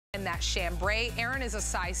that chambray. Erin is a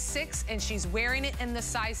size 6 and she's wearing it in the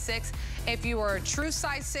size 6. If you are a true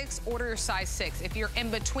size 6, order your size 6. If you're in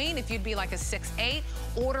between, if you'd be like a 6'8",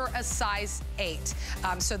 order a size 8.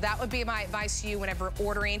 So that would be my advice to you whenever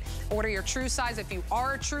ordering. Order your true size if you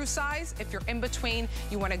are a true size. If you're in between,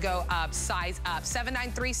 you want to go size up.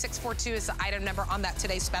 793642 is the item number on that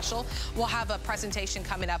today's special. We'll have a presentation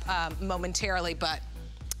coming up momentarily, but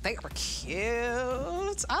they are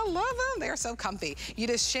cute. I love them. They're so comfy. You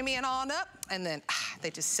just shimmy it on up and then they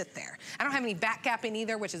just sit there. I don't have any back gapping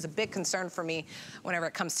either, which is a big concern for me whenever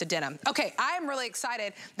it comes to denim. Okay, I am really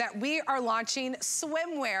excited that we are launching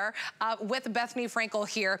swimwear with Bethenny Frankel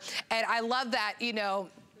here. And I love that, you know,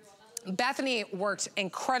 Bethenny worked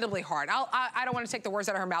incredibly hard. I don't want to take the words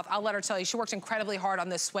out of her mouth. I'll let her tell you. She worked incredibly hard on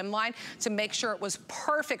this swim line to make sure it was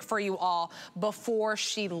perfect for you all before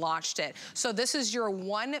she launched it. So this is your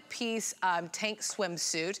one-piece tank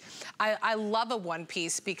swimsuit. I love a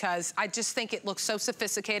one-piece because I just think it looks so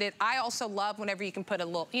sophisticated. I also love whenever you can put a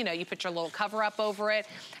little, you know, you put your little cover up over it,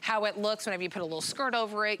 how it looks whenever you put a little skirt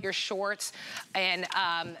over it, your shorts, and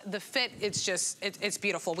the fit, it's just, it's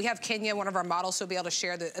beautiful. We have Kenya, one of our models, who'll be able to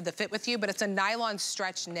share the fit with you, but it's a nylon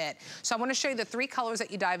stretch knit. So I want to show you the 3 colors that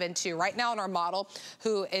you dive into. Right now on our model,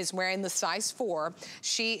 who is wearing the size 4,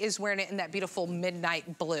 she is wearing it in that beautiful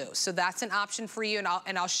midnight blue. So that's an option for you,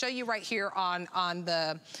 and I'll show you right here on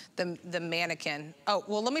the mannequin. Oh,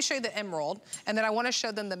 well, let me show you the emerald, and then I want to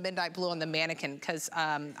show them the midnight blue on the mannequin because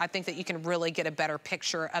I think that you can really get a better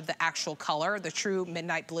picture of the actual color, the true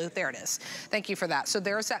midnight blue. There it is. Thank you for that. So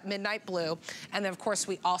there's that midnight blue, and then of course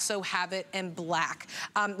we also have it in black.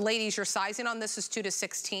 Ladies, your sizing on this is 2 to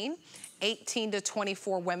 16. 18 to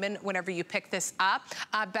 24 women whenever you pick this up.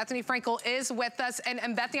 Bethenny Frankel is with us. And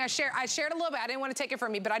Bethenny, I shared a little bit. I didn't want to take it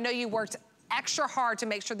from you, but I know you worked extra hard to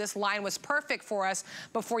make sure this line was perfect for us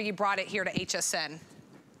before you brought it here to HSN.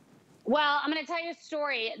 Well, I'm going to tell you a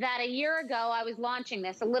story that a year ago I was launching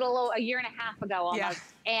this, a year and a half ago almost.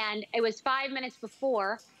 Yeah. And it was 5 minutes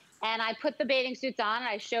before. And I put the bathing suits on and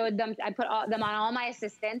I showed them, I put them on all my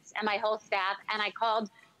assistants and my whole staff. And I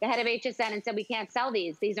called the head of HSN and said, we can't sell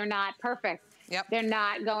these. These are not perfect. Yep. They're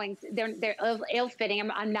not going, they're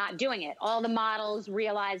ill-fitting. I'm not doing it. All the models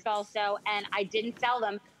realized also, and I didn't sell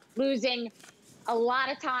them, losing a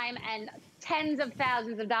lot of time and tens of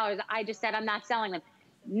thousands of dollars. I just said, I'm not selling them.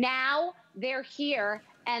 Now they're here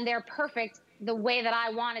and they're perfect the way that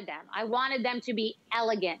I wanted them. I wanted them to be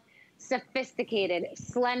elegant, sophisticated,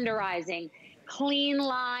 slenderizing, clean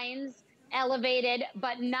lines, elevated,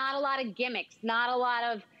 but not a lot of gimmicks, not a lot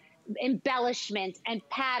of embellishments and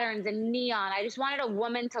patterns and neon. I just wanted a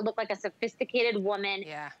woman to look like a sophisticated woman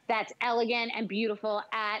that's elegant and beautiful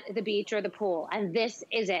at the beach or the pool. And this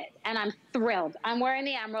is it. And I'm thrilled. I'm wearing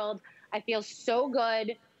the emerald. I feel so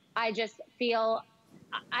good. I just feel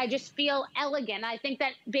elegant. I think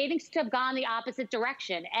that bathing suits have gone the opposite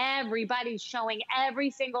direction. Everybody's showing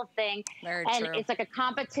every single thing. Very true. It's like a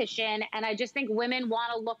competition. And I just think women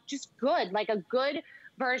want to look just good, like a good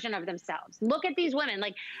version of themselves. Look at these women.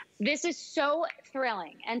 Like, this is so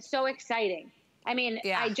thrilling and so exciting. I mean,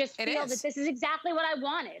 I just feel that this is exactly what I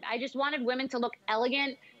wanted. I just wanted women to look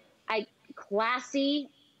elegant, classy,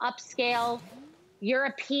 upscale,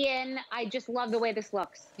 European. I just love the way this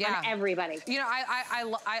looks on everybody. You know,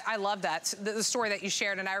 I love that, the story that you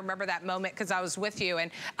shared, and I remember that moment because I was with you,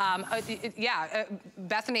 and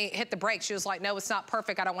Bethenny hit the brakes. She was like, no, it's not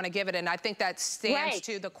perfect. I don't want to give it, and I think that stands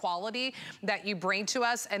to the quality that you bring to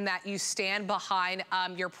us and that you stand behind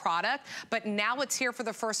your product. But now it's here for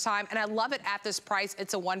the first time, and I love it at this price.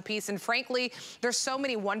 It's a one piece, and frankly, there's so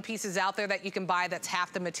many one pieces out there that you can buy that's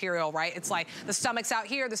half the material, right? It's like the stomach's out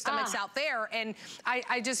here, the stomach's out there, and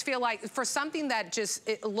I just feel like for something that just,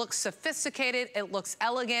 it looks sophisticated, it looks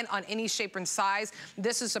elegant on any shape and size,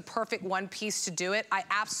 this is a perfect one piece to do it. I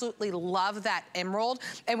absolutely love that emerald.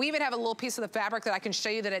 And we even have a little piece of the fabric that I can show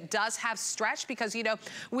you that it does have stretch because, you know,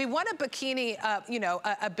 we want a bikini, you know,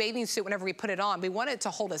 a bathing suit whenever we put it on. We want it to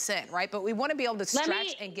hold us in, right? But we want to be able to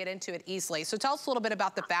stretch and get into it easily. So tell us a little bit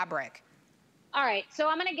about the fabric. All right, so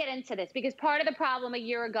I'm going to get into this because part of the problem a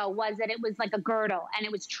year ago was that it was like a girdle and it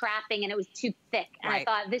was trapping and it was too thick. And I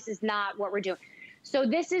thought, this is not what we're doing. So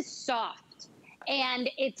this is soft and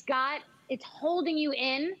it's holding you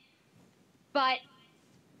in, but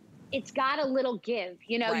it's got a little give.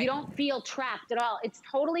 You know, you don't feel trapped at all. It's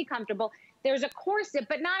totally comfortable. There's a corset,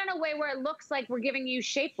 but not in a way where it looks like we're giving you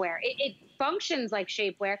shapewear. It functions like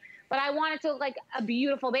shapewear, but I want it to look like a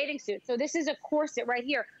beautiful bathing suit. So this is a corset right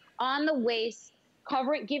here on the waist,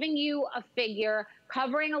 giving you a figure,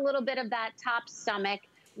 covering a little bit of that top stomach,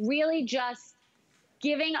 really just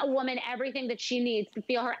giving a woman everything that she needs to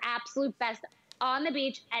feel her absolute best on the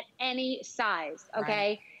beach at any size,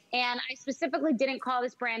 okay? Right. And I specifically didn't call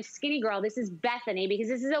this brand Skinnygirl. This is Bethenny, because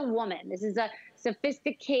this is a woman. This is a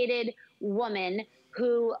sophisticated woman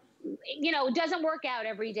who, you know, doesn't work out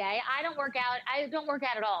every day. I don't work out. I don't work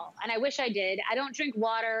out at all. And I wish I did. I don't drink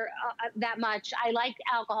water that much. I like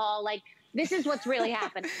alcohol. Like, this is what's really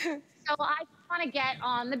happening. So I want to get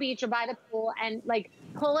on the beach or by the pool and like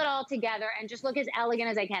pull it all together and just look as elegant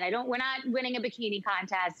as I can. We're not winning a bikini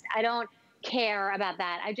contest. I don't care about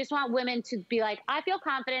that. I just want women to be like, I feel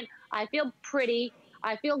confident. I feel pretty.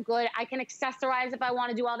 I feel good. I can accessorize if I want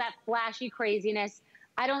to do all that flashy craziness.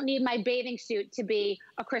 I don't need my bathing suit to be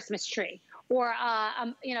a Christmas tree or,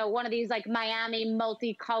 you know, one of these like Miami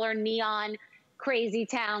multicolor neon crazy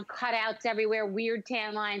town cutouts everywhere, weird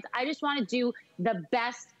tan lines. I just want to do the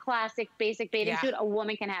best classic basic bathing suit a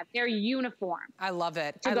woman can have. They're uniform. I love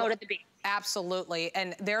it. To go to the beach. Absolutely.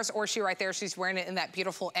 And there's Orshi right there. She's wearing it in that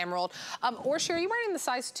beautiful emerald. Orshi, are you wearing the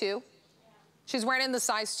size 2? She's wearing it in the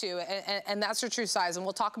size 2, and that's her true size. And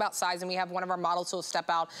we'll talk about size, and we have one of our models who will step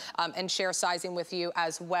out and share sizing with you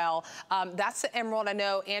as well. That's the emerald. I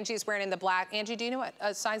know Angie's wearing in the black. Angie, do you know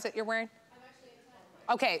what size that you're wearing?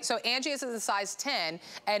 Okay, so Angie is in the size 10,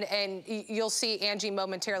 and you'll see Angie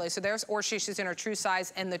momentarily. So there's Orshi, she's in her true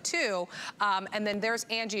size, and the 2. And then there's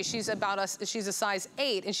Angie, she's a size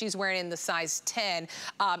 8, and she's wearing in the size 10,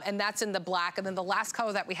 and that's in the black. And then the last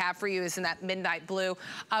color that we have for you is in that midnight blue.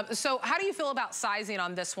 So how do you feel about sizing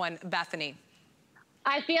on this one, Bethenny?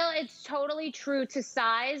 I feel it's totally true to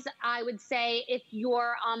size. I would say if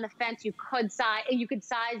you're on the fence, you could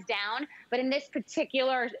size down, but in this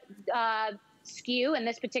particular SKU and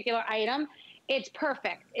this particular item, it's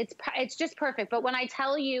perfect. It's just perfect. But when I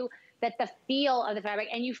tell you that the feel of the fabric,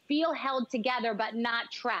 and you feel held together but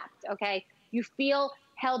not trapped, okay? You feel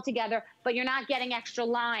held together, but you're not getting extra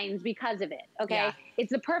lines because of it, okay? Yeah.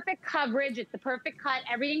 It's the perfect coverage. It's the perfect cut.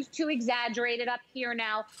 Everything's too exaggerated up here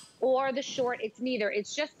now, or the short. It's neither.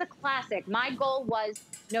 It's just the classic. My goal was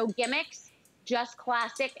no gimmicks, just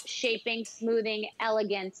classic shaping, smoothing,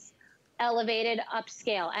 elegance, elevated,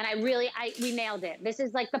 upscale. And we nailed it. This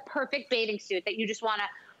is like the perfect bathing suit that you just want to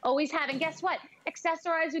always have. And guess what?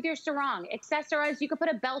 Accessorize with your sarong. Accessorize, you could put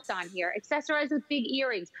a belt on here. Accessorize with big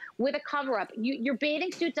earrings, with a cover up. Your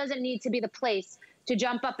bathing suit doesn't need to be the place to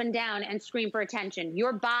jump up and down and scream for attention.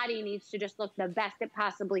 Your body needs to just look the best it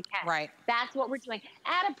possibly can. Right. That's what we're doing.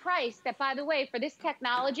 At a price that, by the way, for this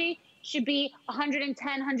technology, should be $110,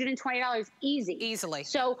 $120 easily.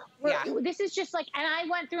 So this is just like, and I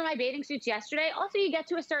went through my bathing suits yesterday. Also, you get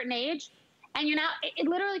to a certain age and you're now, it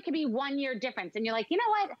literally could be 1 year difference. And you're like, you know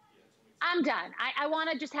what? I'm done. I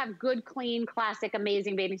want to just have good, clean, classic,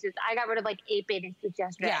 amazing bathing suits. I got rid of like 8 bathing suits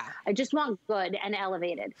yesterday. Yeah. I just want good and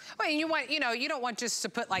elevated. Well, and you want, you know, you don't want just to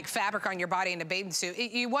put like fabric on your body in a bathing suit.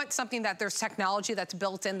 You want something that there's technology that's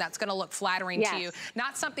built in that's going to look flattering to you.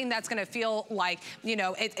 Not something that's going to feel like, you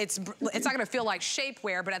know, it's not going to feel like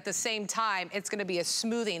shapewear, but at the same time, it's going to be a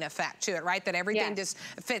smoothing effect to it, right? That everything just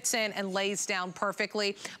fits in and lays down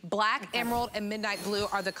perfectly. Black, emerald, and midnight blue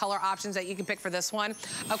are the color options that you can pick for this one.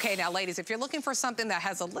 Okay, now ladies, if you're looking for something that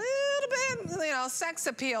has a little bit, you know, sex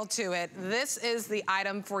appeal to it, this is the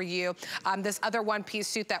item for you. This other one-piece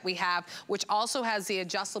suit that we have, which also has the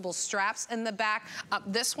adjustable straps in the back.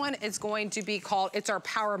 This one is going to be called, it's our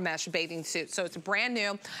power mesh bathing suit. So it's brand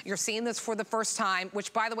new. You're seeing this for the first time,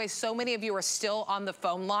 which, by the way, so many of you are still on the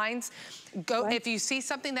phone lines. Go, if you see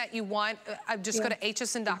something that you want, just go to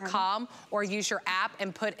hsn.com or use your app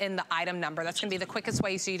and put in the item number. That's gonna be the quickest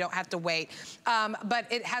way so you don't have to wait.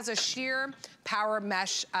 But it has a sheer power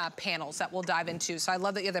mesh panels that we'll dive into. So I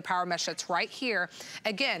love that you have the power mesh that's right here.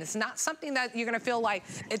 Again, it's not something that you're gonna feel like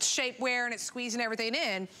it's shapewear and it's squeezing everything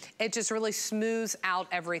in. It just really smooths out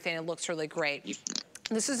everything. It looks really great.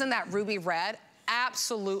 This is in that ruby red.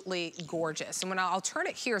 Absolutely gorgeous. And when I'll turn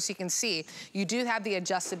it here so you can see, you do have the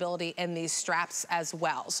adjustability in these straps as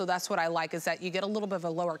well. So that's what I like, is that you get a little bit of a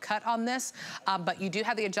lower cut on this, but you do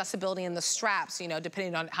have the adjustability in the straps, you know,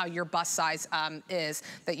 depending on how your bust size is,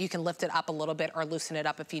 that you can lift it up a little bit or loosen it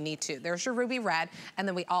up if you need to. There's your ruby red, and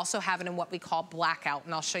then we also have it in what we call blackout,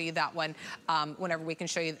 and I'll show you that one whenever we can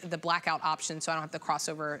show you the blackout option so I don't have to cross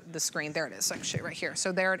over the screen. There it is, so I can show you right here.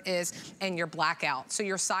 So there it is in your blackout. So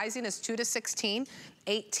your sizing is 2 to 16.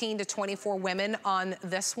 18 to 24 women on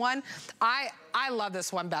this one. I love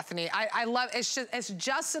this one, Bethenny. I love, it's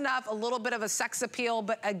just enough, a little bit of a sex appeal,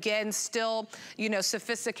 but again, still, you know,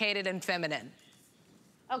 sophisticated and feminine.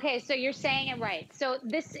 Okay, so you're saying it right. So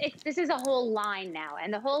this is a whole line now,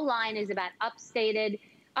 and the whole line is about understated,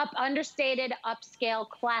 upscale,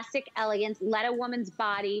 classic elegance, let a woman's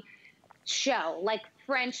body show. Like,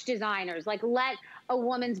 French designers. Like, let a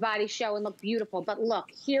woman's body show and look beautiful. But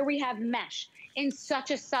look, here we have mesh in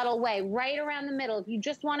such a subtle way, right around the middle. If you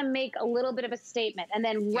just want to make a little bit of a statement, and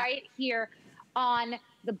then right here on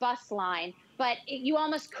the bust line. But you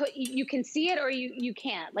almost could, you can see it or you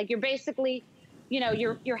can't. Like, you're basically, you know,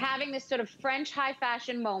 you're having this sort of French high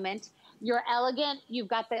fashion moment. You're elegant. You've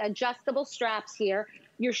got the adjustable straps here.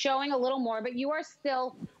 You're showing a little more, but you are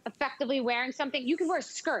still effectively wearing something. You could wear a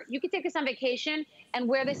skirt. You could take this on vacation and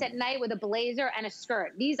wear this at night with a blazer and a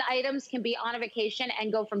skirt. These items can be on a vacation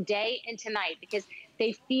and go from day into night because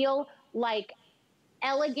they feel like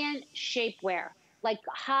elegant shapewear, like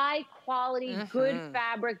high quality, good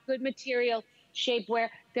fabric, good material shapewear.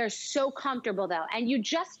 They're so comfortable though. And you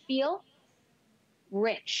just feel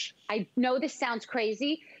rich. I know this sounds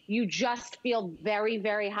crazy. You just feel very,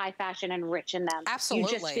 very high fashion and rich in them.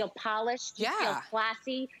 Absolutely. You just feel polished. You feel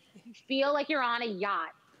classy. You feel like you're on a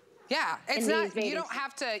yacht. Yeah, it's not, you don't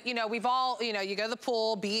have to, you know, we've all, you know, you go to the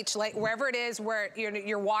pool, beach, lake, wherever it is where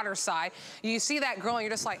you're water side, you see that girl and you're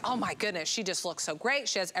just like, oh my goodness, she just looks so great.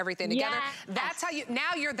 She has everything together. That's how you,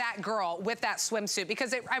 now you're that girl with that swimsuit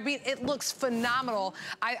because I mean, it looks phenomenal.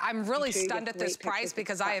 I'm really stunned at this price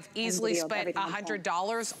because I have easily spent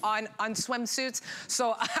 $100 on swimsuits.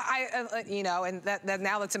 So you know, and that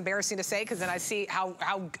now that's embarrassing to say because then I see how,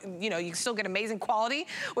 you know, you still get amazing quality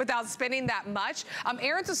without spending that much.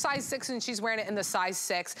 Erin's a size 6 and she's wearing it in the size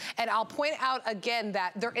 6. And I'll point out again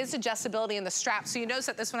that there is adjustability in the strap. So you notice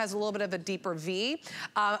that this one has a little bit of a deeper V,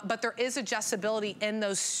 but there is adjustability in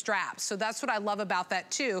those straps. So that's what I love about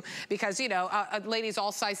that too, because you know, ladies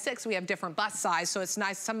all size 6, we have different bust size. So it's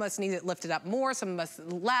nice, some of us need it lifted up more, some of us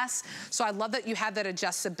less. So I love that you have that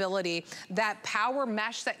adjustability. That power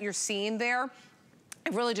mesh that you're seeing there,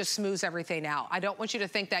 it really just smooths everything out. I don't want you to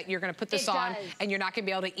think that you're gonna put this on and you're not gonna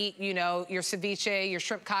be able to eat, you know, your ceviche, your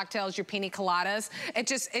shrimp cocktails, your pina coladas. It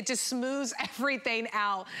just smooths everything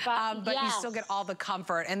out, but you still get all the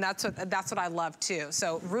comfort, and that's what I love too.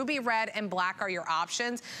 So ruby red and black are your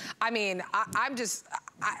options. I mean, I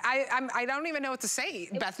don't even know what to say,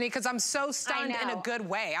 Bethenny, because I'm so stunned in a good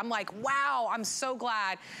way. I'm like, wow, I'm so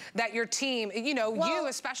glad that your team, you know, you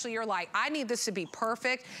especially, you're like, I need this to be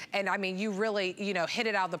perfect. And I mean, you really, you know, hit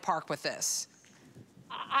it out of the park with this.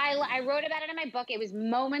 I wrote about it in my book. It was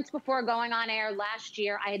moments before going on air last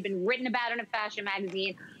year. I had been written about in a fashion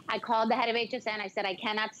magazine. I called the head of HSN. I said, I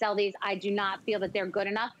cannot sell these. I do not feel that they're good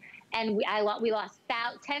enough. And we lost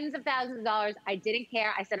tens of thousands of dollars. I didn't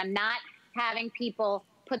care. I said, I'm not having people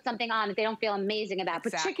put something on that they don't feel amazing about,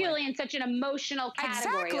 particularly in such an emotional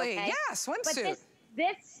category. Okay? Yeah, swimsuit.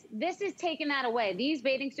 But this is taking that away. These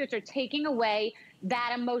bathing suits are taking away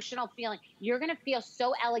that emotional feeling. You're gonna feel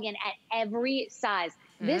so elegant at every size.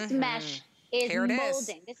 This mesh is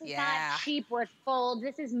molding. This is not cheap where it folds.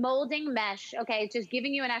 This is molding mesh. Okay, it's just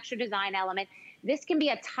giving you an extra design element. This can be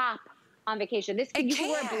a top on vacation. This can, you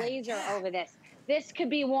can wear a blazer over this. This could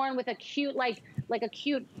be worn with a cute, like a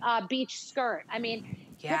cute beach skirt. I mean,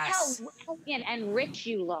 look how elegant and rich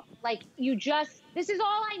you look. Like, you just, this is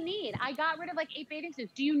all I need. I got rid of like 8 bathing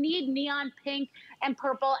suits. Do you need neon pink and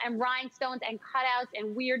purple and rhinestones and cutouts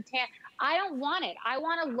and weird tan? I don't want it. I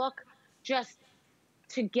want to look just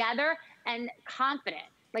together and confident.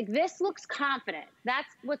 Like, this looks confident. That's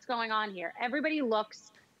what's going on here. Everybody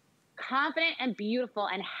looks confident and beautiful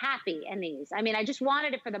and happy in these. I mean, I just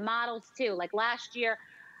wanted it for the models too. Like last year,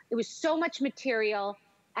 it was so much material.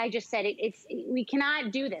 I just said we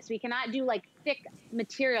cannot do this. We cannot do like thick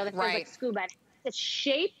material that feels like scuba. The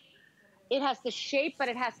shape, it has to shape, but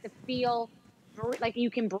it has to feel like you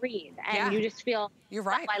can breathe and you just feel, you're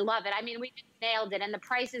right. I love it. I mean, we just nailed it, and the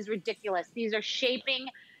price is ridiculous. These are shaping,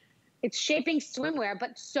 it's shaping swimwear,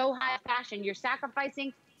 but so high fashion. You're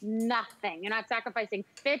sacrificing nothing. You're not sacrificing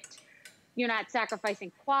fit. You're not sacrificing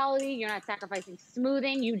quality. You're not sacrificing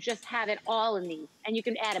smoothing. You just have it all in these. And you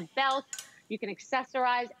can add a belt. You can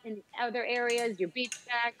accessorize in other areas, your beach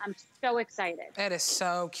bag. I'm so excited. It is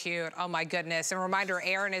so cute. Oh my goodness. And reminder,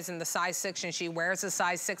 Erin is in the size 6 and she wears a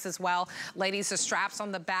size 6 as well. Ladies, the straps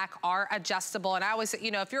on the back are adjustable. And I always say,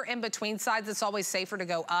 you know, if you're in between sides, it's always safer to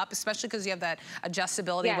go up, especially because you have that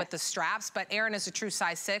adjustability with the straps. But Erin is a true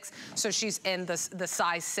size 6, so she's in the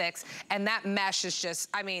size 6. And that mesh is just,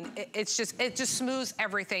 I mean, it just smooths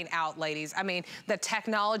everything out, ladies. I mean, the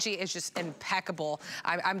technology is just impeccable.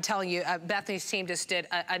 I'm telling you, Bethenny's team just did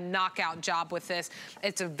a knockout job with this.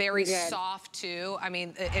 It's a very soft too. I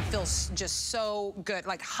mean, it feels just so good,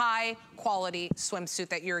 like high quality swimsuit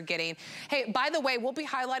that you're getting. Hey, by the way, we'll be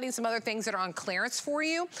highlighting some other things that are on clearance for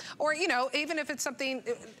you, or, you know, even if it's something,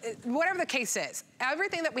 whatever the case is,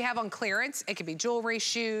 everything that we have on clearance, it could be jewelry,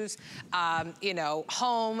 shoes, you know,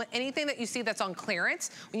 home, anything that you see that's on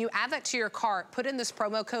clearance. When you add that to your cart, put in this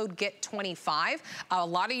promo code GET25. A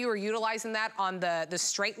lot of you are utilizing that on the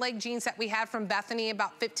straight leg jeans that we had from Bethenny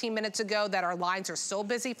about 15 minutes ago, that our lines are still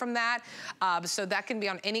busy from that. So that can be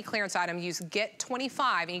on any clearance item. Use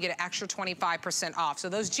GET25 and you get an extra 25% off. So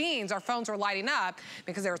those jeans, our phones were lighting up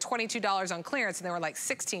because they were $22 on clearance and they were like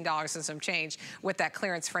 $16 and some change with that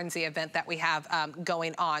clearance frenzy event that we have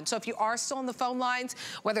going on. So if you are still on the phone lines,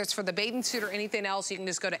 whether it's for the bathing suit or anything else, you can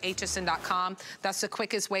just go to hsn.com. That's the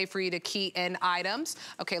quickest way for you to key in items.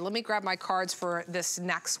 Okay, let me grab my cards for this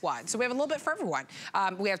next one. So we have a little bit for everyone.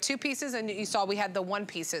 We have two pieces, and you saw we had the one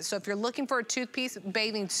pieces. So if you're looking for a two-piece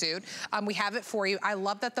bathing suit, we have it for you. I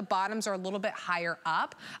love that the bottoms are a little bit higher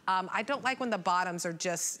up. I don't like when the bottoms are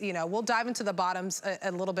just, you know, we'll dive into the bottoms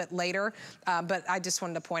a little bit later, but I just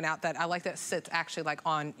wanted to point out that I like that it sits actually like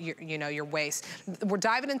on your, you know, your waist. We're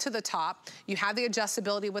diving into the top. You have the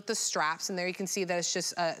adjustability with the straps, and there you can see that it's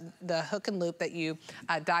just the hook and loop that you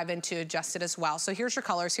dive into, adjust it as well. So here's your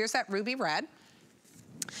colors. Here's that ruby red.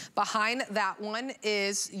 Behind that one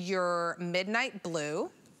is your midnight blue.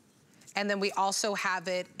 And then we also have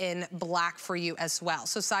it in black for you as well.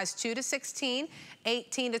 So size 2 to 16,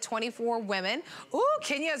 18 to 24 women. Ooh,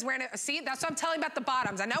 Kenya is wearing it. See, that's what I'm telling you about the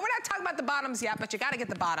bottoms. I know we're not talking about the bottoms yet, but you gotta get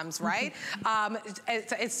the bottoms, right?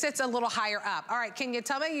 It sits a little higher up. All right, Kenya,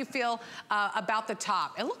 tell me how you feel about the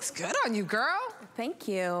top. It looks good on you, girl. Thank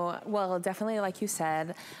you. Well, definitely, like you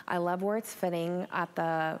said, I love where it's fitting at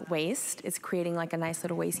the waist. It's creating like a nice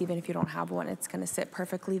little waist. Even if you don't have one, it's gonna sit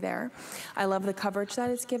perfectly there. I love the coverage that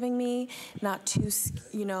it's giving me. Not too,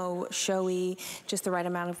 you know, showy, just the right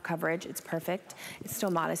amount of coverage. It's perfect. It's still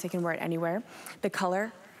modest. I can wear it anywhere. The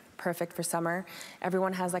color, perfect for summer.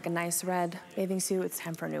 Everyone has like a nice red bathing suit. It's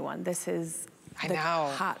time for a new one. This is the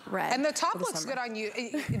hot red. And the top looks good on you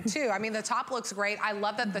too. I mean, the top looks great. I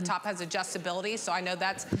love that the top has adjustability, so I know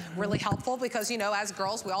that's really helpful because, you know, as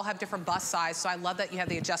girls, we all have different bust size, so I love that you have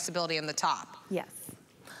the adjustability in the top. Yes.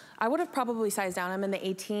 I would have probably sized down. I'm in the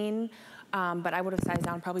 18. But I would have sized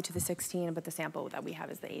down probably to the 16, but the sample that we have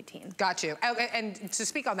is the 18. Got you. Okay, and to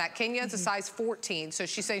speak on that, Kenya is a size 14, so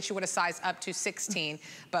she's saying she would have sized up to 16,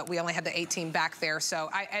 but we only had the 18 back there. So,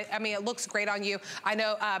 I mean, it looks great on you. I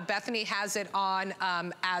know Bethenny has it on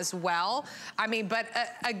as well. I mean, but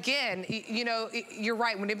again, you know, you're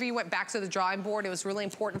right. Whenever you went back to the drawing board, it was really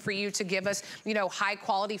important for you to give us, you know, high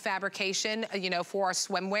quality fabrication, you know, for our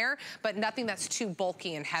swimwear, but nothing that's too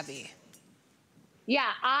bulky and heavy.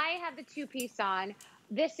 Yeah, I have the two-piece on.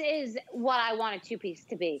 This is what I want a two-piece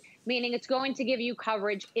to be, meaning it's going to give you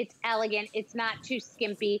coverage. It's elegant. It's not too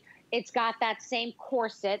skimpy. It's got that same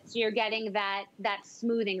corset, so you're getting that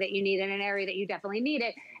smoothing that you need in an area that you definitely need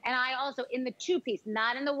it. And I also, in the two-piece,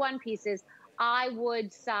 not in the one-pieces, I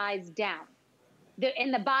would size down.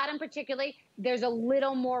 In the bottom particularly, there's a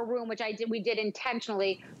little more room, which we did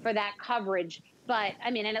intentionally for that coverage. But,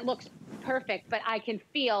 I mean, and it looks perfect, but I can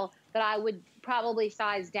feel that I would probably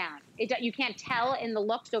size down. You can't tell in the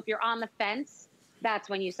look, so if you're on the fence, that's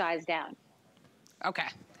when you size down. Okay.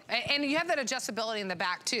 And you have that adjustability in the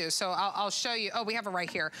back too. So I'll show you. Oh, we have it right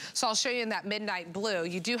here. So I'll show you in that midnight blue.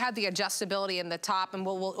 You do have the adjustability in the top, and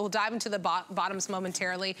we'll dive into the bottoms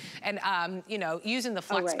momentarily. And you know, using the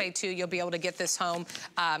flex pay too, you'll be able to get this home.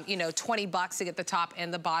 You know, 20 bucks to get the top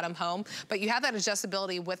and the bottom home. But you have that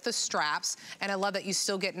adjustability with the straps, and I love that you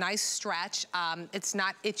still get nice stretch. It's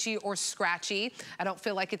not itchy or scratchy. I don't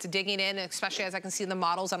feel like it's digging in, especially as I can see in the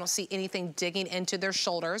models. I don't see anything digging into their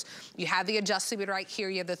shoulders. You have the adjustability right here.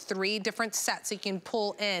 You have the 3 different sets you can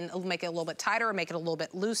pull in, make it a little bit tighter or make it a little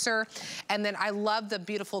bit looser. And then I love the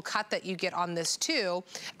beautiful cut that you get on this too.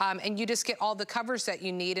 And you just get all the covers that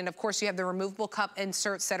you need. And of course you have the removable cup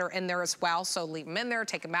inserts that are in there as well. So leave them in there,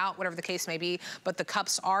 take them out, whatever the case may be. But the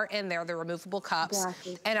cups are in there, the removable cups.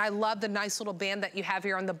 Yeah. And I love the nice little band that you have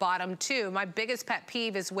here on the bottom too. My biggest pet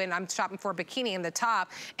peeve is when I'm shopping for a bikini in the top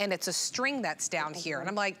and it's a string that's down here. And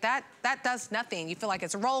I'm like, that does nothing. You feel like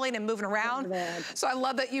it's rolling and moving around. So I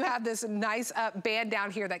love that you have this nice band down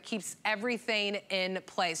here that keeps everything in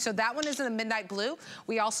place. So that one is in the midnight blue.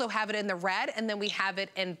 We also have it in the red, and then we have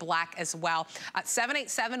it in black as well.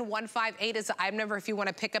 787-158 is the item number if you want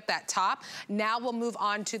to pick up that top. Now we'll move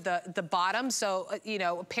on to the bottom. So, you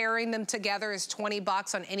know, pairing them together is 20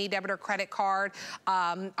 bucks on any debit or credit card.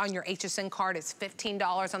 On your HSN card, it's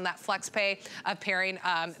 $15 on that flex pay of pairing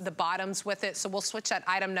the bottoms with it. So we'll switch that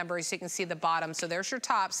item number so you can see the bottom. So there's your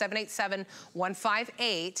top,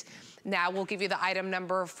 787-158. Now we'll give you the item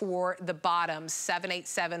number for the bottom,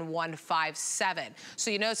 787157.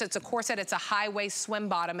 So you notice it's a corset, it's a high waist swim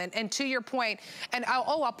bottom. And to your point, and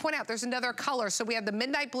I'll point out there's another color. So we have the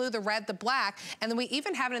midnight blue, the red, the black, and then we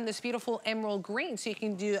even have it in this beautiful emerald green. So you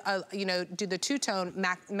can do, do the two-tone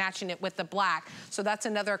matching it with the black. So that's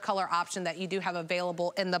another color option that you do have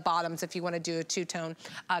available in the bottoms if you want to do a two-tone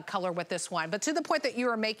color with this one. But to the point that you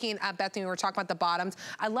were making, Bethany, we were talking about the bottoms,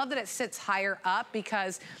 I love that it sits higher up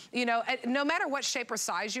because, no matter what shape or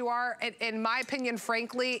size you are, in my opinion,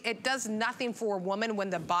 frankly, it does nothing for a woman when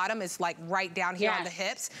the bottom is like right down here on the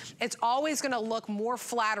hips. It's always going to look more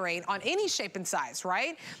flattering on any shape and size,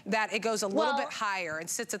 right? That it goes a little bit higher and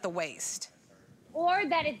sits at the waist. Or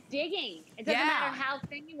that it's digging. It doesn't matter how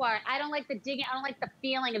thin you are. I don't like the digging. I don't like the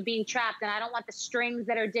feeling of being trapped, and I don't want the strings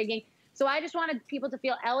that are digging. So I just wanted people to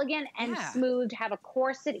feel elegant and smooth, to have a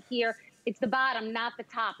corset here. It's the bottom, not the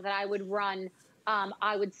top, that I would run.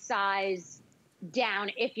 I would size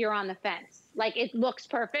down if you're on the fence. Like, it looks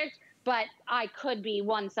perfect, but I could be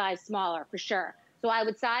one size smaller for sure. So I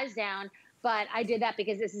would size down, but I did that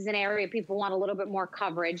because this is an area people want a little bit more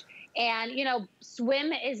coverage. And,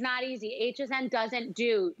 swim is not easy. HSN doesn't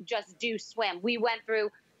just do swim. We went through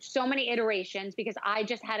so many iterations because I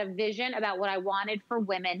just had a vision about what I wanted for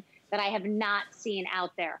women that I have not seen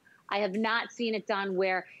out there. I have not seen it done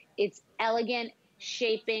where it's elegant,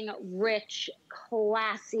 shaping, rich,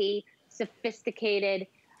 classy, sophisticated,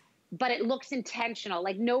 but it looks intentional.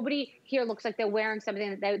 Like, nobody here looks like they're wearing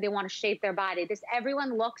something that they want to shape their body.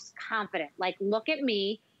 Everyone looks confident. Like, look at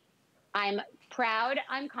me. I'm proud,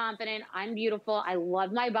 I'm confident, I'm beautiful. I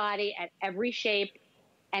love my body at every shape,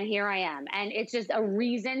 and here I am. And it's just a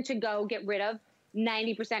reason to go get rid of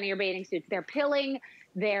 90% of your bathing suits. They're pilling,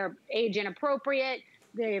 they're age inappropriate,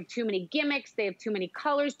 they have too many gimmicks, they have too many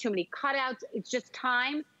colors, too many cutouts. It's just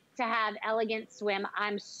time to have elegant swim.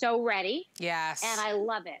 I'm so ready. Yes. And I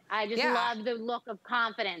love it. I just love the look of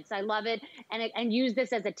confidence. I love it. And use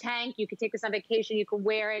this as a tank. You could take this on vacation. You could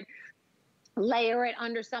wear it, layer it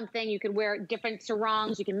under something. You could wear different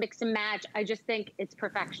sarongs. You can mix and match. I just think it's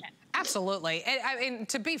perfection. Absolutely. And I mean,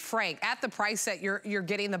 to be frank, at the price that you're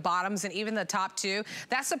getting the bottoms and even the top two,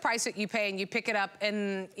 that's the price that you pay, and you pick it up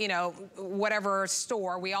in, whatever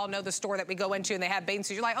store. We all know the store that we go into and they have bathing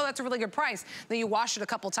suits. You're like, oh, that's a really good price. Then you wash it a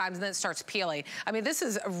couple times and then it starts peeling. I mean, this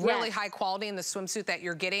is really high quality in the swimsuit that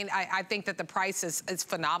you're getting. I think that the price is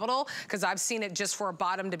phenomenal because I've seen it just for a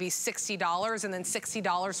bottom to be $60 and then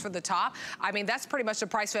 $60 for the top. I mean, that's pretty much the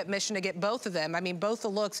price of admission to get both of them. I mean, both the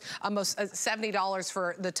looks, almost $70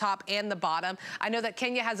 for the top and the bottom. I know that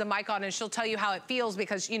Kenya has a mic on and she'll tell you how it feels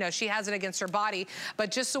because, she has it against her body,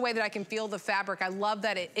 but just the way that I can feel the fabric, I love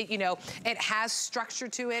that it has structure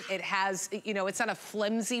to it. It has, it's not a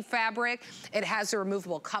flimsy fabric. It has the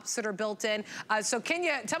removable cups that are built in. So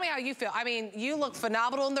Kenya, tell me how you feel. I mean, you look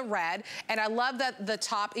phenomenal in the red, and I love that the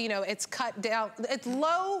top, it's cut down. It's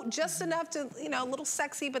low just enough to, a little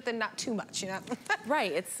sexy, but then not too much,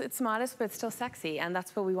 Right, it's modest, but it's still sexy, and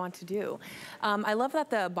that's what we want to do. I love that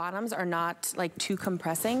the bottoms are not like too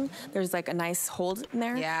compressing. There's like a nice hold in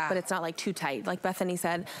there, but it's not like too tight. Like Bethenny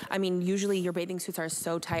said, I mean, usually your bathing suits are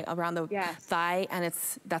so tight around the thigh, and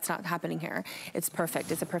that's not happening here. It's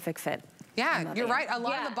perfect. It's a perfect fit. Yeah, you're right. A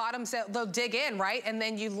lot of the bottoms, they'll dig in, right? And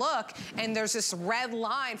then you look, and there's this red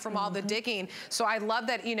line from all the digging. So I love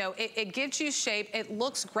that, it gives you shape. It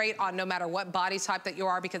looks great on no matter what body type that you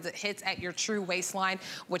are because it hits at your true waistline,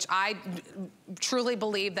 which I truly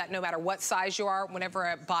believe that no matter what size you are, whenever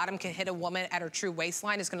a bottom can hit a woman at her true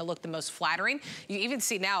waistline, is going to look the most flattering. You even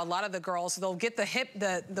see now a lot of the girls, they'll get the hip,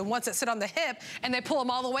 the ones that sit on the hip, and they pull them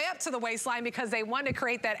all the way up to the waistline because they want to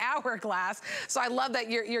create that hourglass. So I love that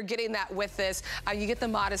you're getting that with this. You get the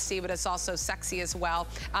modesty, but it's also sexy as well.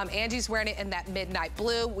 Angie's wearing it in that midnight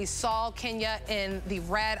blue. We saw Kenya in the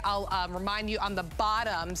red. I'll remind you on the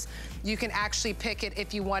bottoms, you can actually pick it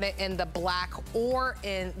if you want it in the black or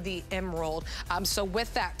in the emerald. So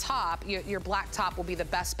with that top, your black top will be the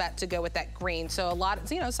best bet to go with that green. So a lot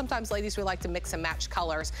of, sometimes ladies, we like to mix and match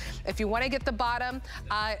colors. If you want to get the bottom,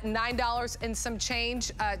 $9 and some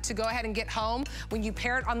change to go ahead and get home. When you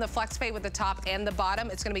pair it on the FlexPay with the top and the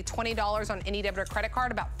bottom, it's going to be $20 on any debit or credit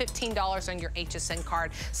card, about $15 on your HSN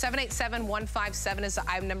card. 787157 is the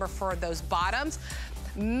item number for those bottoms.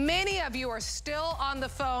 Many of you are still on the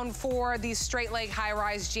phone for these straight leg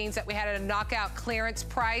high-rise jeans that we had at a knockout clearance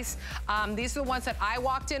price. These are the ones that I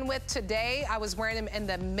walked in with today. I was wearing them in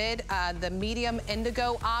the medium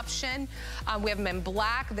indigo option. We have them in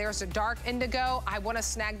black. There's a dark indigo. I want to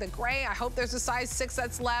snag the gray. I hope there's a size 6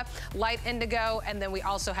 that's left. Light indigo, and then we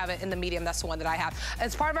also have it in the medium. That's the one that I have.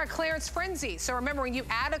 It's part of our clearance frenzy. So remember, when you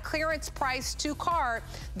add a clearance price to cart,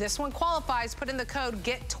 this one qualifies. Put in the code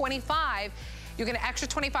GET25. You get an extra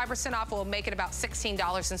 25% off. We'll make it about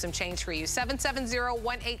 $16 and some change for you.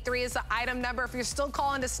 770-183 is the item number. If you're still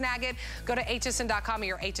calling to snag it, go to hsn.com or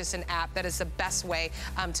your HSN app. That is the best way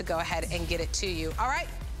to go ahead and get it to you. All right.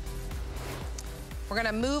 We're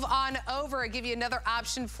gonna move on over and give you another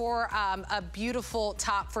option for a beautiful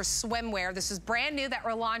top for swimwear. This is brand new that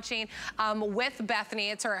we're launching with Bethenny.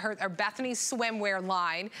 It's her Bethenny swimwear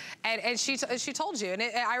line. And she told you, and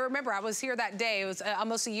I remember I was here that day. It was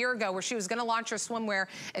almost a year ago where she was gonna launch her swimwear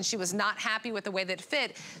and she was not happy with the way that it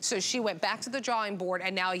fit. So she went back to the drawing board,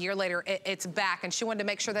 and now a year later it's back. And she wanted to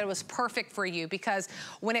make sure that it was perfect for you, because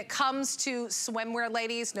when it comes to swimwear,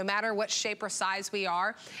 ladies, no matter what shape or size we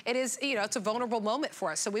are, it is, you know, it's a vulnerable moment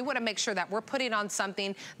for us. So we want to make sure that we're putting on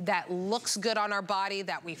something that looks good on our body,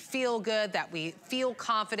 that we feel good, that we feel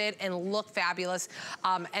confident and look fabulous.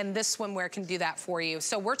 And this swimwear can do that for you.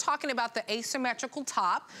 So we're talking about the asymmetrical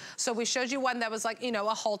top. So we showed you one that was like, you know,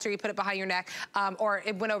 a halter, you put it behind your neck, or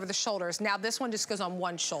it went over the shoulders. Now this one just goes on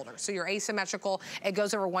one shoulder. So you're asymmetrical, it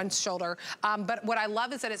goes over one shoulder. But what I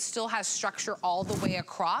love is that it still has structure all the way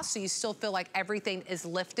across. So you still feel like everything is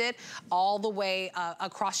lifted all the way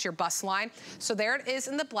across your bust line. So there it is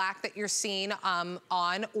in the black that you're seeing on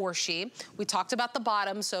Orshi. We talked about the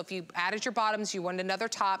bottoms, so if you added your bottoms, you wanted another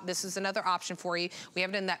top, this is another option for you. We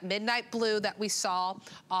have it in that midnight blue that we saw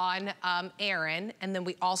on Erin, and then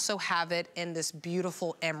we also have it in this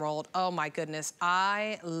beautiful emerald. Oh my goodness,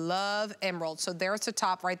 I love emerald. So there's a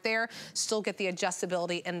top right there. Still get the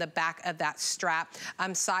adjustability in the back of that strap.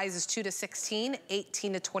 Size is 2 to 16,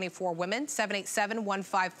 18 to 24 women.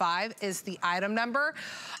 787-155 is the item number.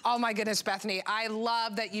 Oh my goodness, Bethenny, I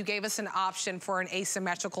love that you gave us an option for an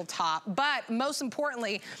asymmetrical top, but most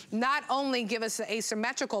importantly, not only give us the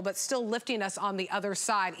asymmetrical, but still lifting us on the other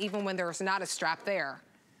side, even when there's not a strap there.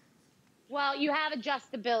 Well, you have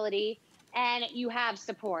adjustability and you have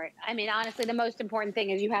support. I mean, honestly, the most important thing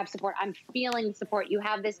is you have support. I'm feeling support. You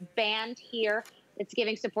have this band here that's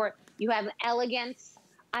giving support. You have elegance.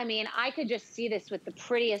 I mean, I could just see this with the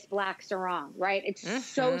prettiest black sarong, right? It's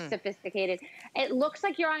so sophisticated. It looks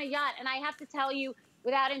like you're on a yacht. And I have to tell you,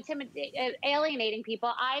 without alienating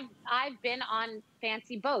people, I've been on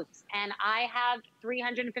fancy boats, and I have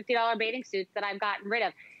 $350 bathing suits that I've gotten rid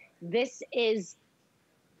of. This is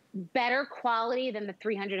better quality than the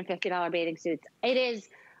 $350 bathing suits. It is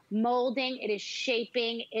molding, it is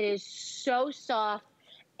shaping, it is so soft.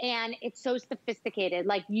 And it's so sophisticated.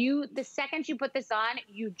 Like the second you put this on,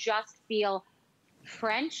 you just feel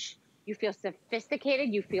French, you feel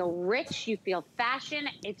sophisticated, you feel rich, you feel fashion.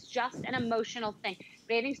 It's just an emotional thing.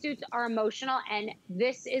 Bathing suits are emotional, and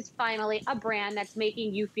this is finally a brand that's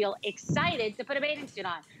making you feel excited to put a bathing suit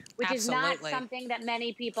on, which is not something that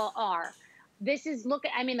many people are. This is,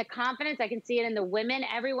 I mean, the confidence, I can see it in the women.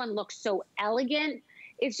 Everyone looks so elegant.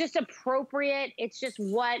 It's just appropriate. It's just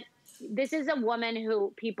this is a woman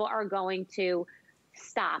who people are going to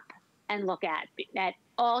stop and look at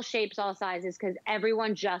all shapes, all sizes, because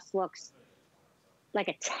everyone just looks like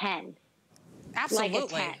a 10. Absolutely.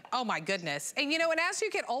 Like a 10. Oh my goodness. And you know, and as you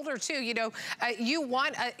get older too, you know, you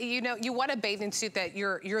want a bathing suit that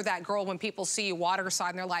you're that girl when people see you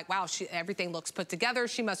waterside and they're like, wow, everything looks put together.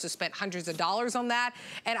 She must have spent hundreds of dollars on that.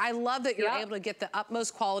 And I love that you're able to get the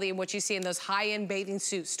utmost quality in what you see in those high-end bathing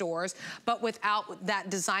suit stores, but without that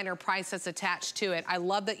designer price that's attached to it. I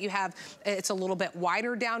love that you have, it's a little bit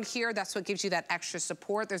wider down here. That's what gives you that extra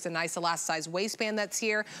support. There's a nice elasticized waistband that's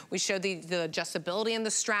here. We showed the adjustability in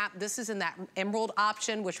the strap. This is in that emerald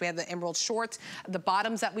option, which we have the emerald shorts, the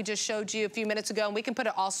bottoms that we just showed you a few minutes ago, and we can put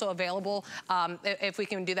it also available if we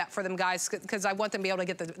can do that for them, guys, because I want them to be able to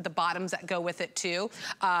get the bottoms that go with it too.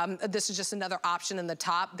 This is just another option in the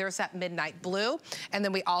top. There's that midnight blue, and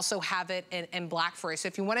then we also have it in black for you. So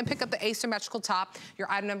if you want to pick up the asymmetrical top,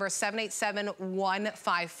 your item number is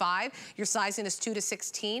 787-155. Your sizing is 2 to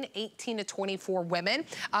 16, 18 to 24 women.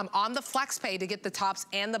 On the flex pay to get the tops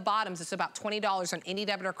and the bottoms, it's about $20 on any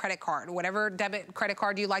debit or credit card, whatever debit credit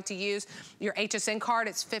card you like to use, your HSN card,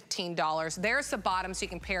 it's $15. There's the bottom, so you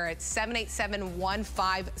can pair it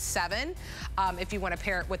 787157 if you want to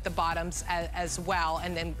pair it with the bottoms as well,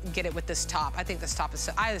 and then get it with this top. I think this top is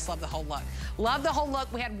so, I just love the whole look. Love the whole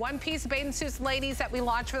look. We had one-piece bathing suits, ladies, that we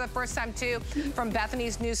launched for the first time too, from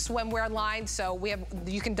Bethenny's new swimwear line. So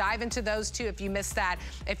you can dive into those too if you missed that,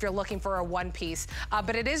 if you're looking for a one-piece.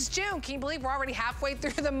 But it is June. Can you believe we're already halfway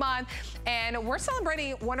through the month? And we're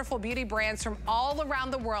celebrating wonderful beauty brands from all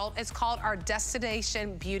around the world. It's called our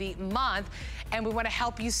Destination Beauty Month. And we want to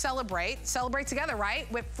help you celebrate together,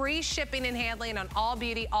 right? With free shipping and handling on all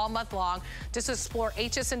beauty all month long. Just explore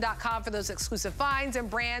hsn.com for those exclusive finds and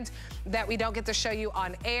brands that we don't get to show you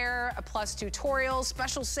on air, plus tutorials,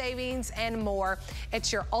 special savings, and more.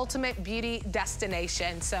 It's your ultimate beauty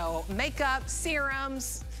destination. So makeup,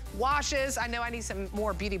 serums, washes. I know I need some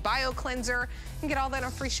more beauty bio cleanser, and get all that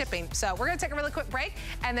on free shipping. So we're gonna take a really quick break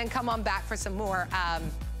and then come on back for some more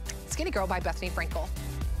Skinny Girl by Bethenny Frankel.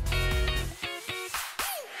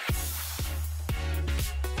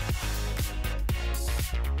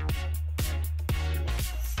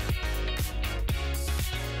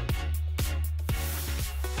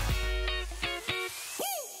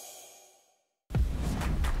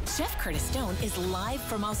 Chef Curtis Stone is live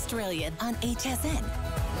from Australia on HSN.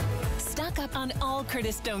 Stock up on all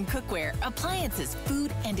Curtis Stone cookware, appliances,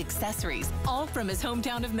 food, and accessories, all from his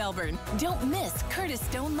hometown of Melbourne. Don't miss Curtis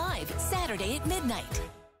Stone Live, Saturday at midnight.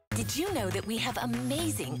 Did you know that we have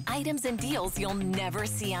amazing items and deals you'll never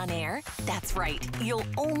see on air? That's right, you'll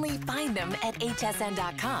only find them at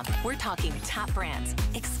hsn.com. We're talking top brands,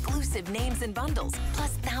 exclusive names and bundles,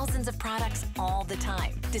 plus thousands of products all the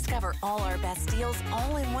time. Discover all our best deals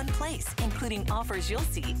all in one place, including offers you'll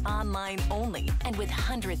see online only. And with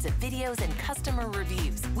hundreds of videos and customer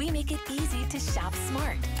reviews, we make it easy to shop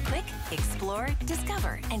smart. Click, explore,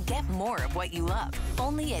 discover, and get more of what you love.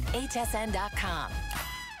 Only at hsn.com.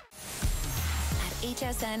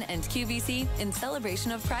 HSN and QVC in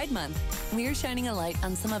celebration of Pride Month. We're shining a light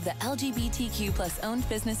on some of the LGBTQ+ owned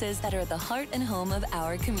businesses that are at the heart and home of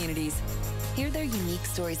our communities. Hear their unique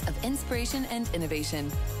stories of inspiration and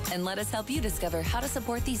innovation. And let us help you discover how to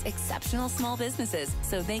support these exceptional small businesses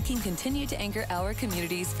so they can continue to anchor our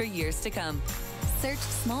communities for years to come. Search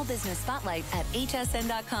Small Business Spotlight at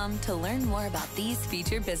hsn.com to learn more about these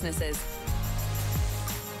featured businesses.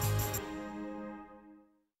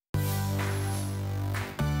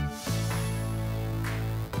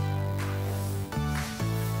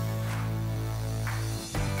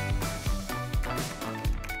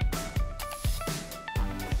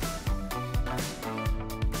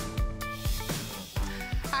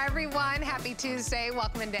 Happy Tuesday.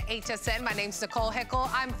 Welcome into HSN. My name's Nicole Hickle.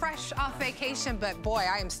 I'm fresh off vacation, but boy,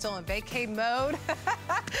 I am still in vacay mode.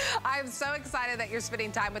 I'm so excited that you're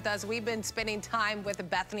spending time with us. We've been spending time with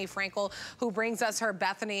Bethenny Frankel, who brings us her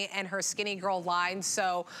Bethenny and her Skinny Girl line.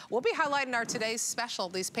 So we'll be highlighting our today's special,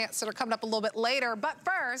 these pants that are coming up a little bit later. But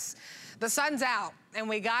first, the sun's out, and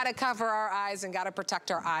we gotta cover our eyes and gotta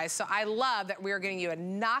protect our eyes. So I love that we are getting you a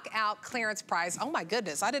knockout clearance price. Oh my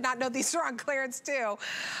goodness, I did not know these were on clearance too.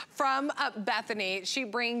 From Bethenny, she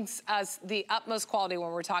brings us the utmost quality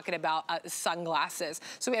when we're talking about sunglasses.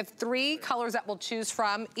 So we have 3 colors that we'll choose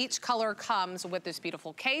from. Each color comes with this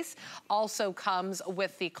beautiful case, also comes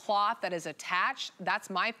with the cloth that is attached. That's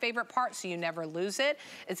my favorite part, so you never lose it.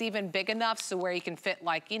 It's even big enough so where you can fit,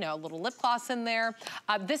 like, you know, a little lip gloss in there.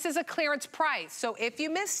 This is a clearance price, so if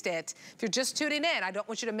you missed it, if you're just tuning in, I don't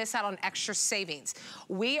want you to miss out on extra savings.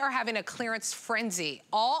 We are having a clearance frenzy.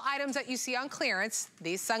 All items that you see on clearance,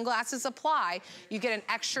 these sunglasses apply, you get an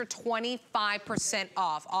extra 25%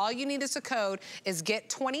 off. All you need is a code is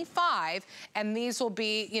GET25, and these will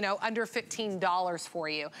be, you know, under $15 for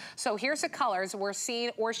you. So here's the colors. We're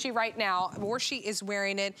seeing Orshi right now. Orshi is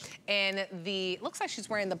wearing it in the, looks like she's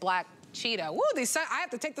wearing the black cheetah. Woo, I have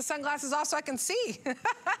to take the sunglasses off so I can see.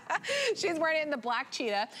 She's wearing it in the black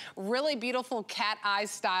cheetah. Really beautiful cat eye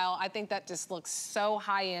style. I think that just looks so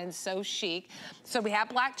high-end, so chic. So we have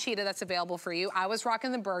black cheetah that's available for you. I was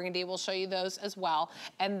rocking the burgundy. We'll show you those as well.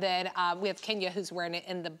 And then we have Kenya, who's wearing it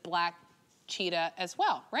in the black cheetah as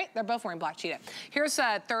well, right? They're both wearing black cheetah. Here's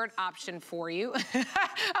a third option for you.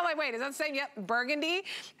 I'm like, wait, is that the same? Yep, burgundy.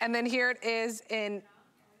 And then here it is in,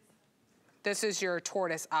 this is your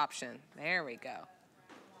tortoise option. There we go.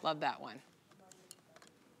 Love that one.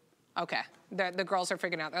 Okay, the girls are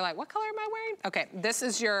figuring out. They're like, what color am I wearing? Okay, this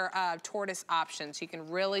is your tortoise option, so you can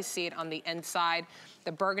really see it on the inside.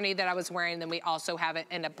 The burgundy that I was wearing, then we also have it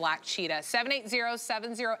in a black cheetah.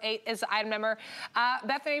 780708 is the item number.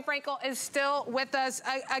 Bethenny Frankel is still with us.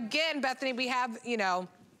 Again, Bethenny, we have, you know,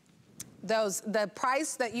 the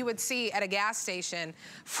price that you would see at a gas station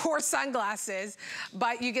for sunglasses,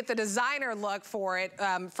 but you get the designer look for it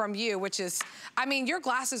from you, which is, I mean, your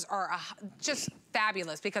glasses are just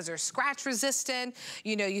fabulous because they're scratch resistant.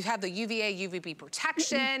 You know, you have the UVA, UVB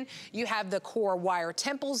protection. You have the core wire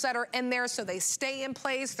temples that are in there so they stay in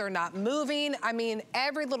place. They're not moving. I mean,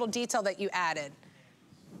 every little detail that you added.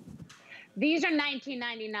 These are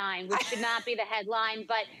 $19.99, which should not be the headline,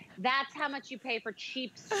 but that's how much you pay for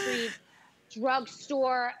cheap street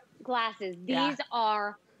drugstore glasses. These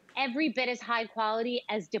are every bit as high quality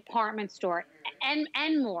as department store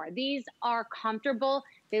and more. These are comfortable.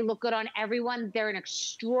 They look good on everyone. They're an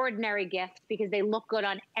extraordinary gift because they look good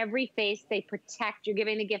on every face. They protect. You're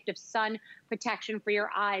giving the gift of sun protection for your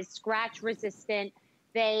eyes, scratch resistant.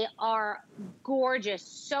 They are gorgeous,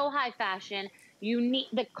 so high fashion. You need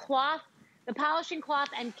the cloth, the polishing cloth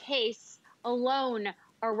and case alone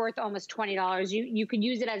are worth almost $20. You could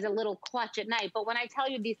use it as a little clutch at night. But when I tell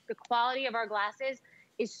you the quality of our glasses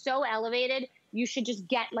is so elevated, you should just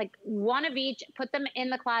get like one of each, put them in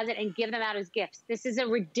the closet and give them out as gifts. This is a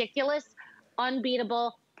ridiculous,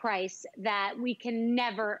 unbeatable price that we can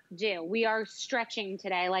never do. We are stretching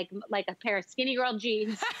today like a pair of Skinnygirl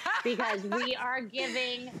jeans because we are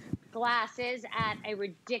giving glasses at a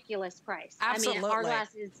ridiculous price. Absolutely. I mean, our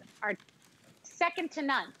glasses are second to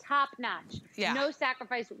none, top notch. Yeah. No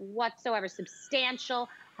sacrifice whatsoever. Substantial,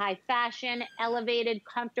 high fashion, elevated,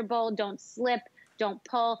 comfortable, don't slip, don't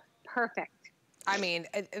pull, perfect. I mean,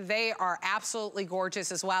 they are absolutely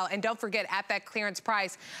gorgeous as well. And don't forget, at that clearance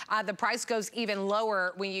price, the price goes even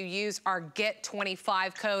lower when you use our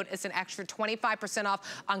GET25 code. It's an extra 25%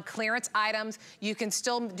 off on clearance items. You can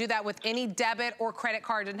still do that with any debit or credit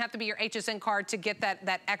card. It doesn't have to be your HSN card to get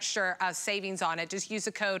that extra savings on it. Just use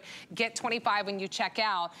the code GET25 when you check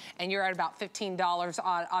out, and you're at about $15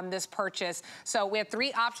 on this purchase. So we have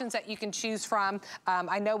 3 options that you can choose from.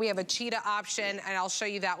 I know we have a cheetah option, and I'll show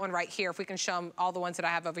you that one right here if we can show them all the ones that I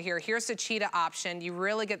have over here. Here's the cheetah option. You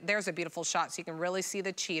really get, there's a beautiful shot so you can really see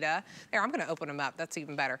the cheetah. There, I'm gonna open them up, that's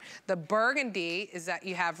even better. The burgundy is that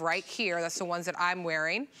you have right here. That's the ones that I'm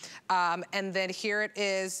wearing. And then here it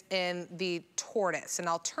is in the tortoise. And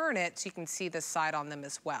I'll turn it so you can see the side on them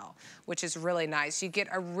as well, which is really nice. You get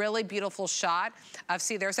a really beautiful shot of,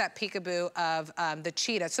 see, there's that peekaboo of the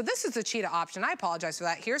cheetah. So this is the cheetah option. I apologize for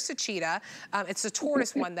that. Here's the cheetah. It's the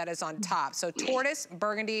tortoise one that is on top. So tortoise,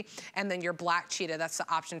 burgundy, and then your black cheetah. That's the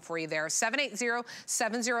option for you there.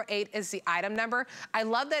 780-708 is the item number. I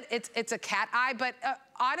love that it's a cat eye, but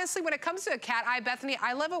honestly, when it comes to a cat eye, Bethenny,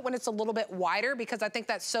 I love it when it's a little bit wider because I think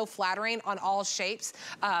that's so flattering on all shapes,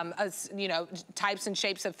 you know, types and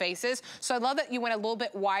shapes of faces. So I love that you went a little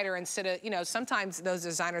bit wider instead of, you know, sometimes those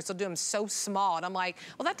designers will do them so small, and I'm like,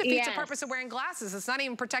 well, that defeats the purpose of wearing glasses. It's not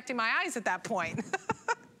even protecting my eyes at that point.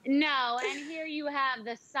 No, and here you have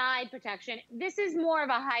the side protection. This is more of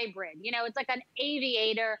a hybrid. You know, it's like an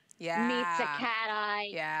aviator meets a cat eye.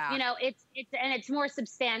 Yeah. You know, it's more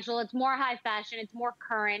substantial. It's more high fashion. It's more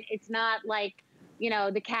current. It's not like, you know,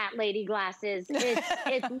 the cat lady glasses.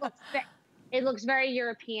 It looks very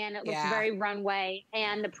European. It looks very runway,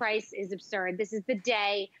 and the price is absurd. This is the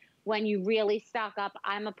day when you really stock up.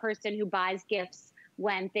 I'm a person who buys gifts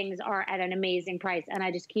when things are at an amazing price, and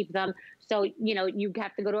I just keep them. So, you know, you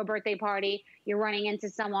have to go to a birthday party, you're running into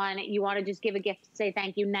someone, you want to just give a gift to say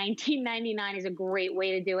thank you. $19.99 is a great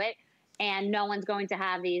way to do it, and no one's going to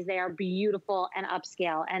have these. They are beautiful and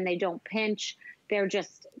upscale, and they don't pinch. They're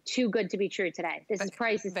just too good to be true today. This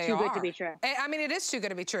price is too good to be true. I mean, it is too good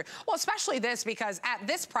to be true. Well, especially this, because at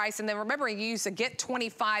this price, and then remember, you use the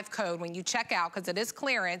GET25 code when you check out, because it is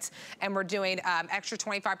clearance, and we're doing extra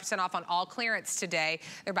 25% off on all clearance today.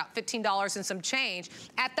 They're about $15 and some change.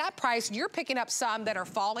 At that price, you're picking up some that are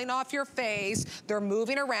falling off your face. They're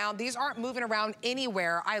moving around. These aren't moving around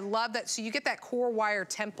anywhere. I love that. So you get that core wire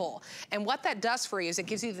temple. And what that does for you is it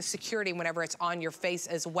gives you the security whenever it's on your face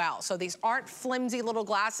as well. So these aren't flimsy little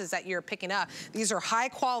glasses that you're picking up. These are high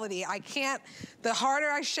quality. The harder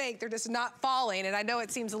I shake, they're just not falling. And I know it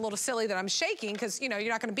seems a little silly that I'm shaking because, you know,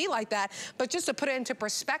 you're not going to be like that. But just to put it into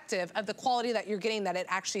perspective of the quality that you're getting, that it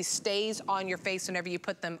actually stays on your face whenever you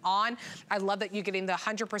put them on. I love that you're getting the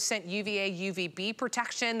 100% UVA, UVB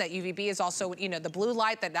protection. That UVB is also, you know, the blue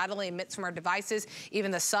light that not only emits from our devices, even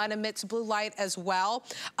the sun emits blue light as well.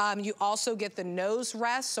 You also get the nose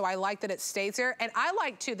rest, so I like that it stays there. And I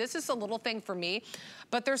like, too, this is a little thing for me. me.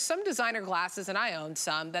 But there's some designer glasses, and I own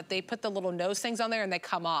some, that they put the little nose things on there and they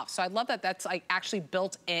come off. So I love that that's like actually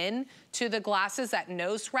built in to the glasses, that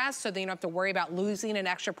nose rest, so that you don't have to worry about losing an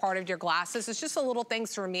extra part of your glasses. It's just the little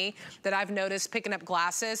things for me that I've noticed picking up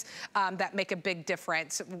glasses that make a big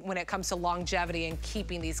difference when it comes to longevity and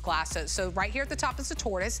keeping these glasses. So right here at the top is the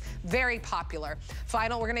tortoise, very popular.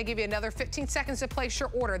 Final, we're gonna give you another 15 seconds to place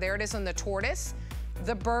your order. There it is on the tortoise,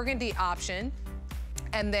 the burgundy option,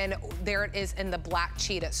 and then there it is in the black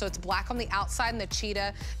cheetah. So it's black on the outside and the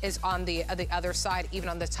cheetah is on the other side, even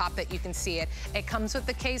on the top that you can see it. It comes with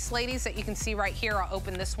the case, ladies, that you can see right here. I'll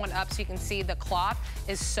open this one up so you can see the cloth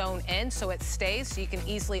is sewn in so it stays, so you can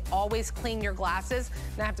easily always clean your glasses,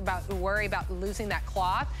 not have to worry about losing that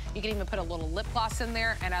cloth. You can even put a little lip gloss in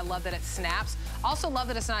there, and I love that it snaps. Also love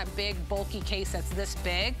that it's not a big, bulky case that's this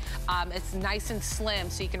big. It's nice and slim,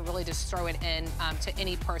 so you can really just throw it in to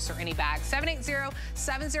any purse or any bag.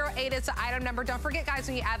 780-708 is the item number. Don't forget, guys,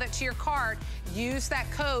 when you add that to your card, use that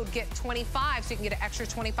code GET25 so you can get an extra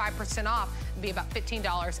 25% off. It'll be about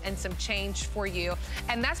 $15 and some change for you.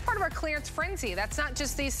 And that's part of our clearance frenzy. That's not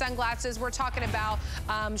just these sunglasses. We're talking about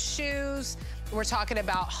shoes. We're talking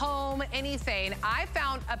about home, anything. I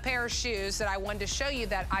found a pair of shoes that I wanted to show you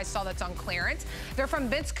that I saw that's on clearance. They're from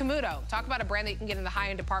Vince Camuto. Talk about a brand that you can get in the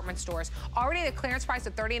high-end department stores. Already the clearance price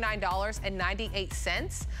of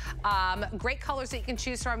 $39.98. Great colors that you can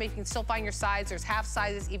choose from. You can still find your size. There's half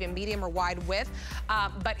sizes, even medium or wide width.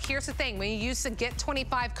 But here's the thing. When you use the Get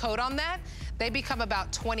 25 code on that, they become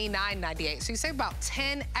about $29.98. So you save about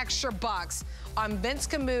 10 extra bucks on Vince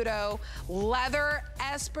Camuto leather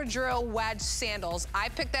espadrille wedge sandals. I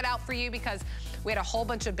picked that out for you because we had a whole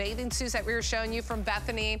bunch of bathing suits that we were showing you from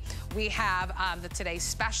Bethenny. We have the today's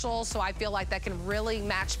special, so I feel like that can really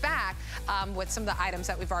match back with some of the items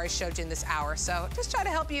that we've already showed you in this hour. So just try to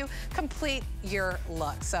help you complete your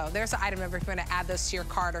look. So there's the item number if you want to add those to your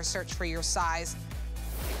cart or search for your size.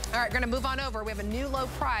 All right, we're gonna move on over. We have a new low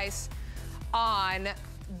price on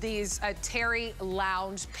these Terry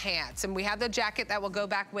lounge pants, and we have the jacket that will go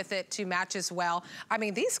back with it to match as well. I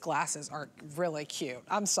mean, these glasses are really cute.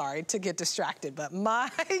 I'm sorry to get distracted, but my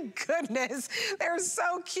goodness, they're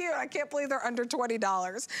so cute. I can't believe they're under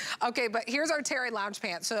 $20. Okay, but here's our Terry lounge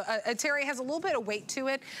pants. So a Terry has a little bit of weight to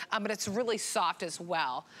it, but it's really soft as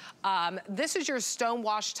well. This is your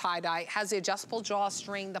stone-wash tie-dye. Has the adjustable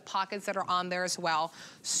drawstring, the pockets that are on there as well.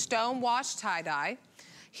 Stone-wash tie-dye.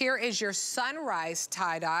 Here is your sunrise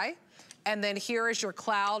tie-dye, and then here is your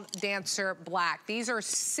cloud dancer black. These are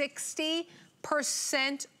 60%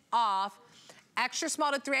 off. Extra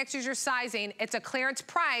small to 3X is your sizing. It's a clearance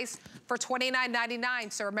price for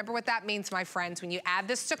 $29.99. So remember what that means, my friends. When you add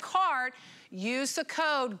this to cart, use the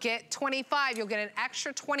code GET25. You'll get an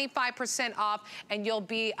extra 25% off, and you'll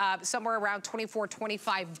be somewhere around 24,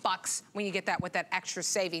 25 bucks when you get that with that extra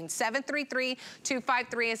savings.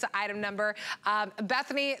 733-253 is the item number.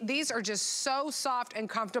 Bethenny, these are just so soft and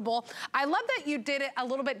comfortable. I love that you did it a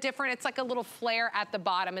little bit different. It's like a little flare at the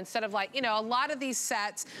bottom instead of, like, you know, a lot of these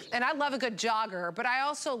sets, and I love a good jogger, but I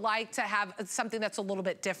also like to have something that's a little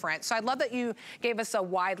bit different. So I love that you gave us a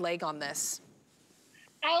wide leg on this.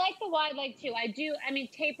 I like the wide leg too. I do. I mean,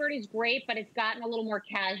 tapered is great, but it's gotten a little more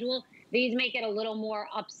casual. These make it a little more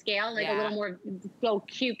upscale, like a little more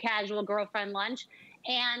cute, casual girlfriend lunch.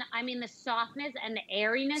 And I mean, the softness and the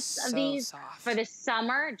airiness of these for the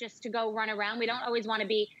summer, just to go run around. We don't always want to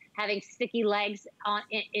be having sticky legs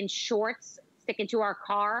in shorts sticking to our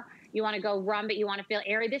car. You want to go run, but you want to feel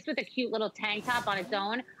airy. This with a cute little tank top on its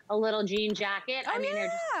own, a little jean jacket. I mean,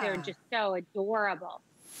 they're just so adorable.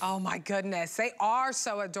 Oh my goodness, they are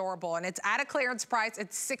so adorable, and it's at a clearance price.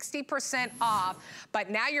 It's 60% off, but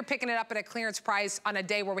now you're picking it up at a clearance price on a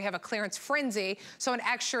day where we have a clearance frenzy, so an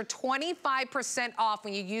extra 25% off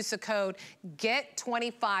when you use the code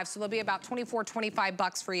GET25, so there'll be about 24, 25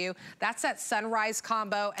 bucks for you. That's that sunrise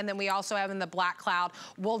combo, and then we also have in the black cloud.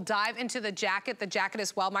 We'll dive into the jacket. The jacket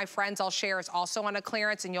as well, my friends, I'll share, is also on a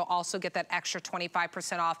clearance, and you'll also get that extra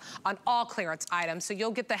 25% off on all clearance items, so you'll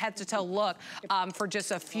get the head-to-toe look for just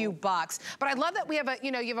a few bucks. But I love that we have a,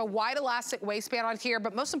 you know, you have a wide elastic waistband on here,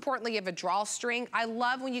 but most importantly, you have a drawstring. I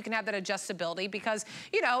love when you can have that adjustability because,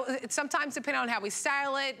 you know, sometimes depending on how we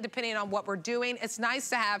style it, depending on what we're doing, it's nice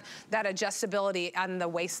to have that adjustability on the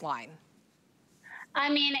waistline. I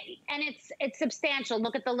mean, and it's substantial.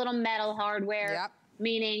 Look at the little metal hardware.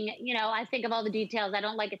 Meaning, you know, I think of all the details. I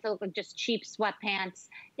don't like it to look like just cheap sweatpants.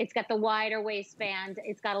 It's got the wider waistband.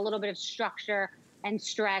 It's got a little bit of structure and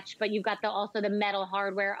stretch, but you've got also the metal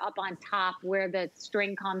hardware up on top where the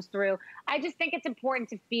string comes through. I just think it's important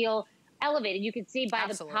to feel elevated. You can see by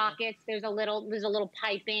the pockets, there's a little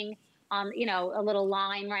piping you know, a little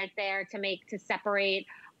line right there to separate.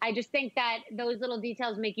 I just think that those little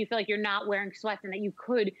details make you feel like you're not wearing sweats and that you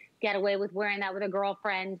could get away with wearing that with a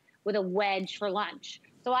girlfriend with a wedge for lunch.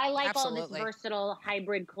 So I like all this versatile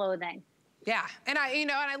hybrid clothing. Yeah, and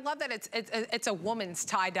I love that it's a woman's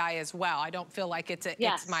tie-dye as well. I don't feel like it's a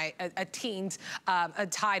teen's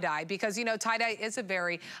tie-dye, because tie-dye is a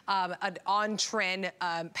very an on-trend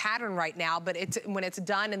pattern right now, but when it's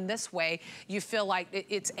done in this way, you feel like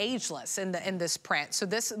it's ageless in this print. So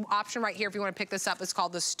this option right here, if you want to pick this up, is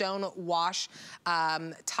called the Stone Wash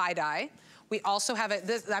tie-dye. We also have it,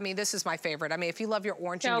 this is my favorite. I mean, if you love your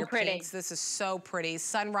orange and your pinks, this is so pretty.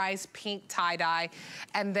 Sunrise pink tie-dye.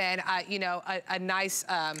 And then, a nice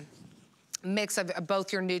mix of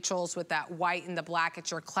both your neutrals with that white and the black.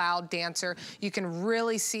 It's your cloud dancer. You can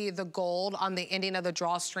really see the gold on the ending of the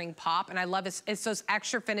drawstring pop. And I love it. It's those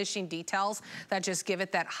extra finishing details that just give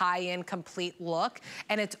it that high-end complete look.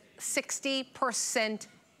 And it's 60%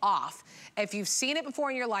 off. If you've seen it before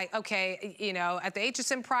and you're like, okay, at the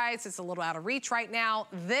HSN price, it's a little out of reach right now.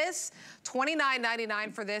 This,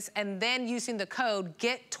 $29.99 for this, and then using the code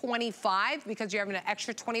GET25, because you're having an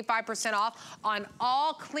extra 25% off on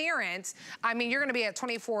all clearance. I mean, you're gonna be at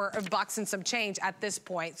 24 bucks and some change at this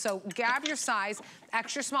point. So grab your size.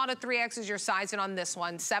 Extra small to 3X is your size, and on this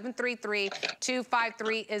one,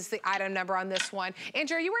 733-253 is the item number on this one.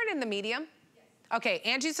 Andrew, are you wearing it in the medium? Okay,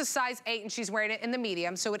 Angie's a size 8 and she's wearing it in the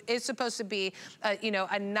medium, so it is supposed to be,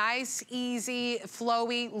 a nice, easy,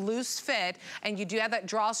 flowy, loose fit, and you do have that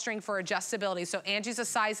drawstring for adjustability. So Angie's a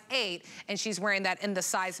size 8 and she's wearing that in the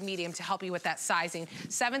size medium to help you with that sizing.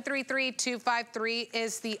 733-253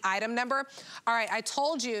 is the item number. All right, I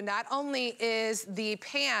told you not only is the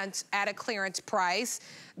pants at a clearance price,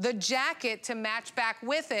 the jacket to match back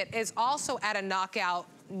with it is also at a knockout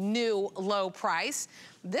new low price.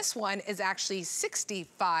 This one is actually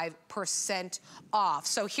 65% off.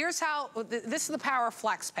 So here's how, this is the power of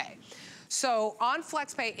FlexPay. So on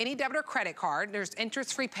FlexPay, any debit or credit card, there's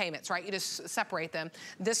interest-free payments, right? You just separate them.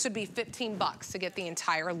 This would be 15 bucks to get the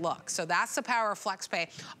entire look. So that's the power of FlexPay.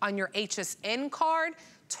 On your HSN card,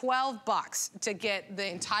 12 bucks to get the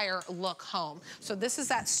entire look home. So this is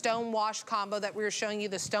that stone wash combo that we were showing you,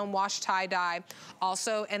 the stone wash tie-dye,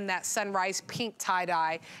 also in that sunrise pink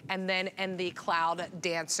tie-dye, and then in the cloud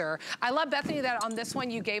dancer. I love, Bethenny, that on this one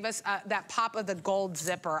you gave us that pop of the gold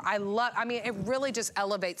zipper. I mean, it really just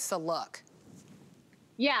elevates the look.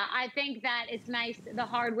 Yeah, I think that it's nice. The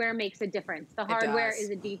hardware makes a difference. The hardware is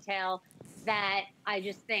a detail that I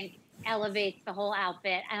just think elevates the whole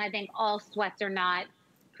outfit. And I think all sweats are not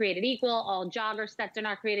created equal. All jogger sets are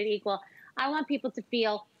not created equal. I want people to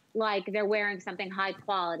feel like they're wearing something high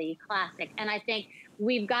quality, classic. And I think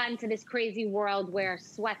we've gotten to this crazy world where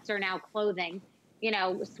sweats are now clothing.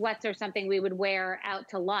 Sweats are something we would wear out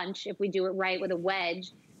to lunch if we do it right with a wedge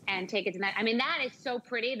and take it to night. I mean, that is so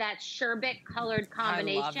pretty, that sherbet colored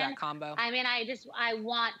combination. I love that combo. I mean, I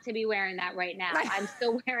want to be wearing that right now. I'm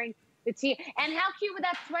still wearing the T. And how cute would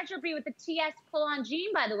that sweatshirt be with the TS pull-on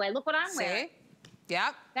jean, by the way? Look what I'm wearing.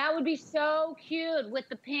 Yep. That would be so cute with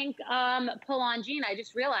the pink pull-on jean. I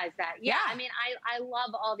just realized that. Yeah, I mean, I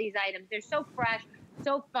love all these items. They're so fresh,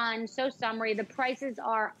 so fun, so summery. The prices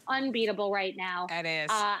are unbeatable right now. It is.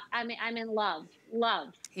 I mean, I'm in love. Love.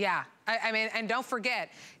 Yeah. I mean, and don't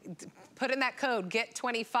forget, put in that code,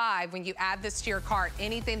 GET25, when you add this to your cart.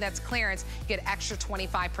 Anything that's clearance, get extra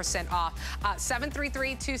 25% off.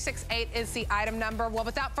 733-268 is the item number. Well,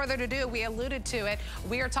 without further ado, we alluded to it.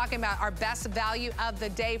 We are talking about our best value of the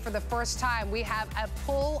day. For the first time, we have a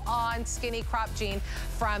pull-on skinny crop jean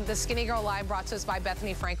from the Skinnygirl line, brought to us by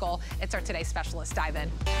Bethenny Frankel. It's our Today Specialist. Dive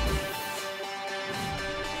in.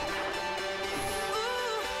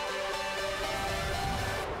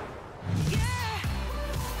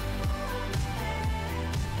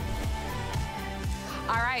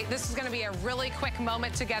 All right, this is gonna be a really quick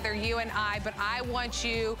moment together, you and I, but I want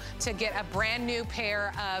you to get a brand new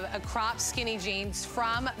pair of crop skinny jeans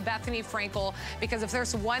from Bethenny Frankel, because if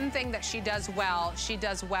there's one thing that she does well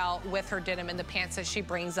with her denim and the pants that she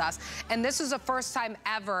brings us. And this is the first time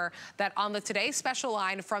ever that on the Today Special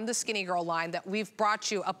line from the Skinnygirl line that we've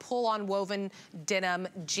brought you a pull-on woven denim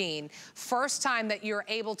jean. First time that you're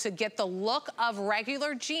able to get the look of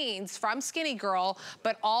regular jeans from Skinnygirl,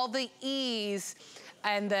 but all the ease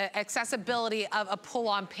and the accessibility of a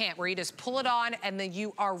pull-on pant where you just pull it on and then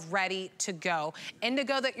you are ready to go.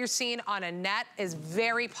 Indigo that you're seeing on a net is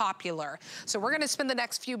very popular. So we're gonna spend the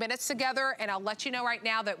next few minutes together, and I'll let you know right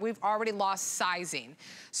now that we've already lost sizing.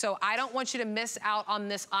 So I don't want you to miss out on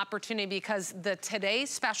this opportunity because today's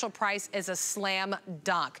special price is a slam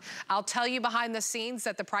dunk. I'll tell you behind the scenes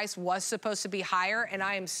that the price was supposed to be higher, and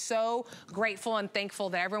I am so grateful and thankful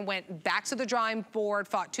that everyone went back to the drawing board,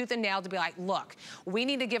 fought tooth and nail to be like, look, we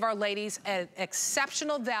need to give our ladies an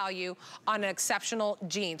exceptional value on an exceptional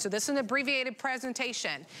jean. So this is an abbreviated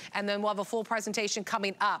presentation, and then we'll have a full presentation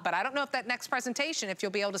coming up. But I don't know if that next presentation, if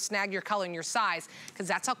you'll be able to snag your color and your size, because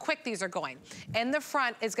that's how quick these are going. In the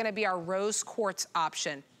front is gonna be our rose quartz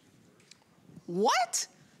option. What?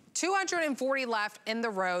 240 left in the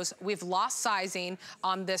rose. We've lost sizing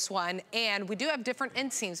on this one, and we do have different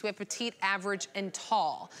inseams. We have petite, average, and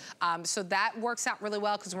tall. So that works out really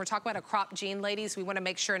well because when we're talking about a crop jean, ladies, we wanna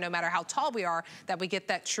make sure no matter how tall we are that we get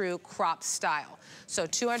that true crop style. So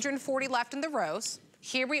 240 left in the rose.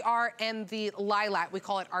 Here we are in the lilac. We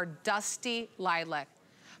call it our dusty lilac.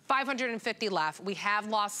 550 left. We have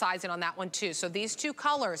lost sizing on that one too. So these two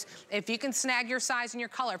colors, if you can snag your size and your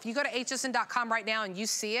color, if you go to hsn.com right now and you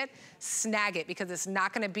see it, snag it because it's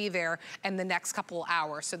not gonna be there in the next couple of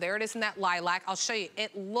hours. So there it is in that lilac. I'll show you.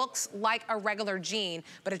 It looks like a regular jean,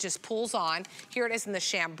 but it just pulls on. Here it is in the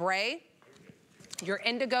chambray. Your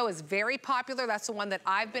indigo is very popular. That's the one that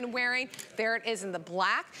I've been wearing. There it is in the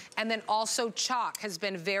black. And then also chalk has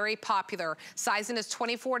been very popular. Sizing is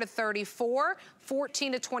 24 to 34.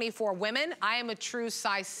 14 to 24 women. I am a true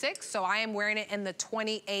size 6, so I am wearing it in the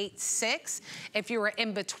 28-6. If you were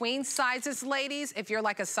in between sizes, ladies, if you're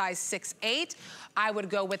like a size 6'8", I would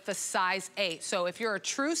go with the size 8. So if you're a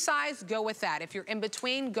true size, go with that. If you're in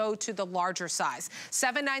between, go to the larger size.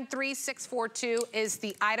 793642 is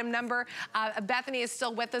the item number. Bethenny is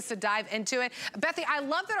still with us to dive into it. Bethenny, I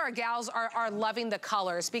love that our gals are loving the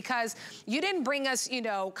colors because you didn't bring us, you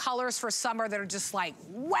know, colors for summer that are just like,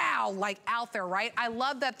 wow, like out there, right? I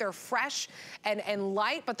love that they're fresh and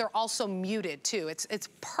light, but they're also muted too. It's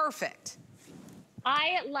perfect.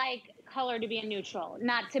 I like color to be a neutral,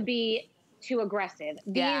 not to be too aggressive.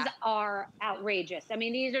 These are outrageous. I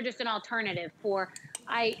mean, these are just an alternative for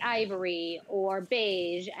ivory or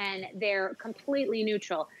beige, and they're completely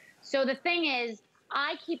neutral. So the thing is,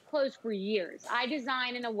 I keep clothes for years. I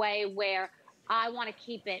design in a way where I want to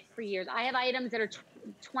keep it for years. I have items that are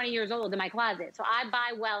 20 years old in my closet. So I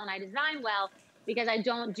buy well and I design well because I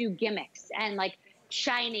don't do gimmicks and like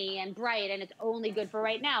shiny and bright and it's only good for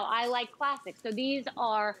right now. I like classics. So these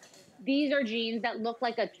are jeans that look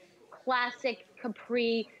like a classic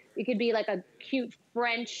capri. It could be like a cute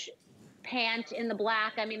French pant in the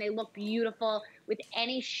black. I mean, they look beautiful with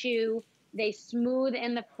any shoe. They smooth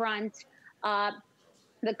in the front.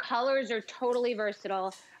 The colors are totally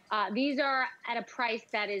versatile. These are at a price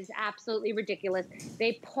that is absolutely ridiculous.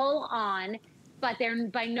 They pull on, but they're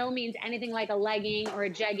by no means anything like a legging or a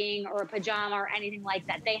jegging or a pajama or anything like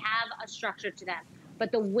that. They have a structure to them,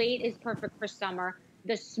 but the weight is perfect for summer.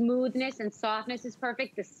 The smoothness and softness is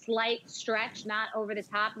perfect. The slight stretch, not over the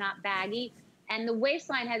top, not baggy. And the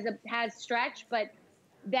waistline has stretch, but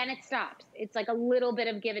then it stops. It's like a little bit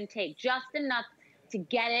of give and take, just enough to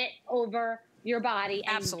get it over your body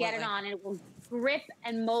and get it on, and it will grip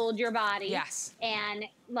and mold your body. Yes. And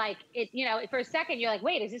like it, you know, for a second you're like,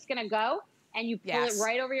 wait, is this gonna go? And you pull it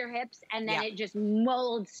right over your hips, and then it just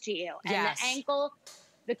molds to you. And the ankle,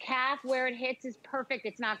 the calf where it hits is perfect.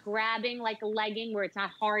 It's not grabbing like a legging where it's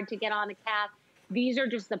not hard to get on the calf. These are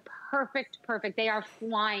just the perfect. They are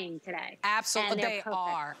flying today. Absolutely, they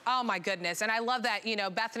are. Oh my goodness. And I love that, you know,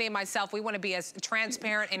 Bethenny and myself, we want to be as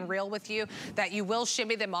transparent and real with you that you will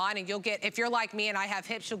shimmy them on and you'll get, if you're like me and I have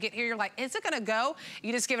hips, you'll get here, you're like, is it going to go?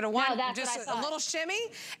 You just give it a little shimmy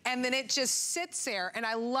and then it just sits there. And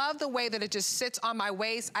I love the way that it just sits on my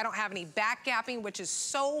waist. I don't have any back gapping, which is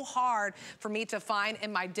so hard for me to find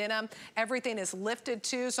in my denim. Everything is lifted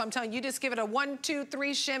too. So I'm telling you, you just give it a 1, 2,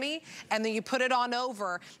 3 shimmy and then you put it on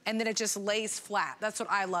over and then it just lays flat. That's what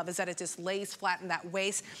I love, is that it just lays flat in that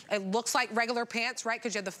waist. It looks like regular pants, right?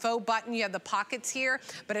 Because you have the faux button, you have the pockets here,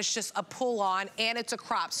 but it's just a pull on and it's a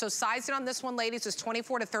crop. So sizing on this one, ladies, is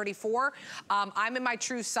 24 to 34. I'm in my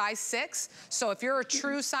true size 6. So if you're a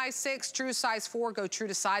true size 6, true size 4, go true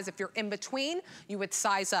to size. If you're in between, you would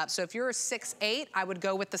size up. So if you're a 6'8", I would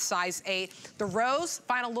go with the size 8. The rose,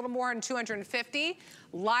 find a little more than 250.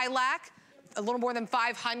 Lilac, a little more than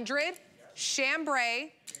 500.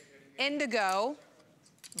 Chambray, indigo,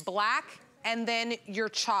 black, and then your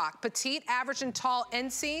chalk. Petite, average, and tall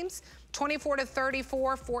inseams. 24 to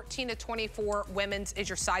 34, 14 to 24 women's is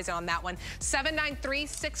your size on that one.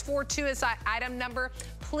 793642 is that item number.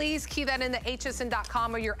 Please key that into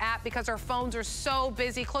hsn.com or your app because our phones are so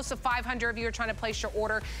busy. Close to 500 of you are trying to place your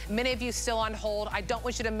order. Many of you still on hold. I don't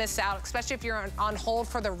want you to miss out, especially if you're on hold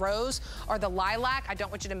for the rose or the lilac. I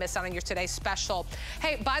don't want you to miss out on your today's special.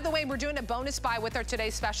 Hey, by the way, we're doing a bonus buy with our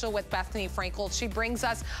today's special with Bethenny Frankel. She brings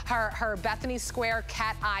us her Bethenny Square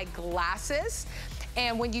cat eye glasses.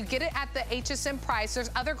 And when you get it at the HSN price, there's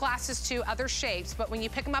other glasses too, other shapes, but when you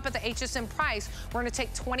pick them up at the HSN price, we're gonna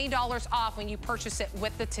take $20 off when you purchase it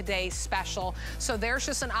with the today's special. So there's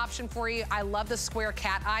just an option for you. I love the square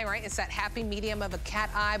cat eye, right? It's that happy medium of a cat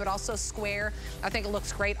eye, but also square. I think it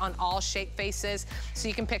looks great on all shape faces. So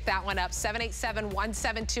you can pick that one up.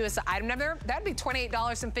 787172 is the item number. That'd be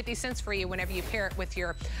 $28.50 for you whenever you pair it with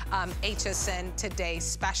your HSN today's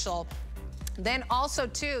special. Then also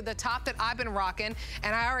too, the top that I've been rocking,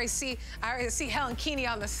 and I already see Helen Keeney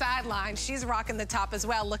on the sideline. She's rocking the top as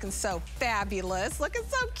well, looking so fabulous, looking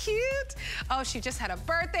so cute. Oh, she just had a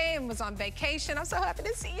birthday and was on vacation. I'm so happy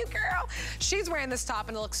to see you, girl. She's wearing this top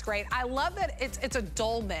and it looks great. I love that it's a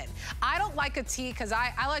dolman. I don't like a tee because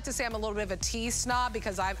I like to say I'm a little bit of a tee snob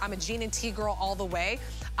because I'm a jean and tee girl all the way.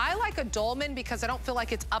 I like a dolman because I don't feel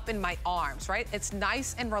like it's up in my arms, right? It's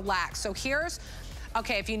nice and relaxed. So here's,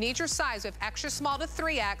 okay, if you need your size, we have extra small to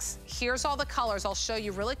 3X. Here's all the colors. I'll show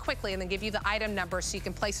you really quickly and then give you the item number so you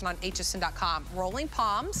can place it on hsn.com. Rolling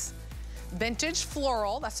palms, vintage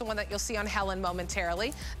floral. That's the one that you'll see on Helen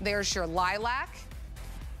momentarily. There's your lilac,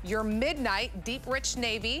 your midnight, deep rich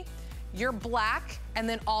navy, your black, and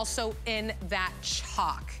then also in that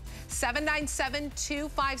chalk.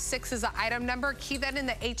 797256 is the item number. Key that in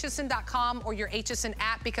the hsn.com or your HSN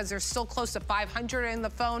app because there's still close to 500 in the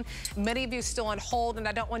phone. Many of you still on hold, and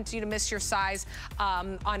I don't want you to miss your size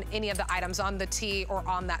on any of the items on the tee or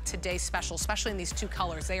on that today's special, especially in these two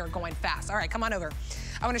colors. They are going fast. All right, come on over.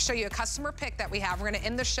 I want to show you a customer pick that we have. We're going to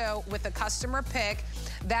end the show with a customer pick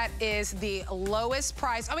that is the lowest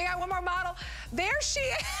price. Oh, we got one more model. There she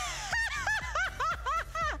is.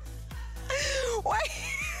 Wait.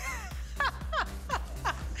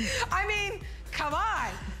 I mean, come on.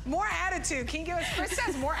 More attitude. Can you give us, Chris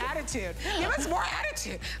says more attitude. Give us more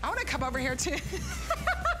attitude. I want to come over here too.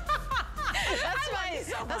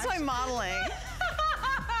 That's my modeling.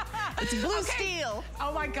 It's blue steel.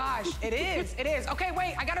 Oh my gosh, it is, it is. Okay,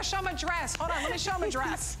 wait, I gotta show him a dress. Hold on, let me show him a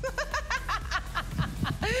dress.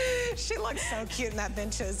 She looks so cute in that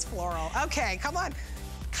vintage floral. Okay, come on,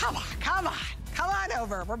 come on, come on. Come on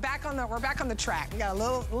over. We're back on the track. We got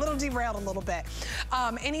a little derailed a little bit.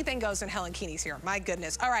 Anything goes in Helen Keeney's here. My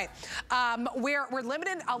goodness. All right. We're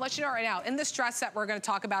limited. I'll let you know right now. In this dress that we're going to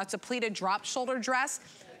talk about, it's a pleated drop shoulder dress.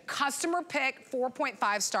 Customer pick,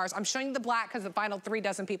 4.5 stars. I'm showing you the black because the final 3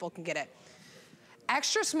 dozen people can get it.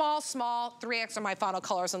 Extra small, small, 3X are my final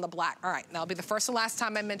colors on the black. All right, that'll be the first and last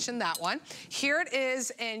time I mentioned that one. Here it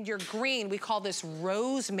is in your green. We call this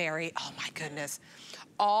rosemary. Oh my goodness.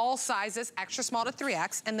 All sizes, extra small to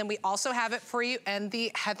 3X. And then we also have it for you in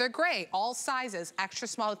the heather gray, all sizes, extra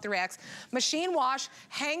small to 3X. Machine wash,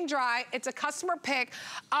 hang dry. It's a customer pick.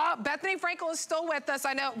 Bethenny Frankel is still with us.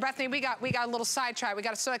 I know, Bethenny, we got a little sidetrack. We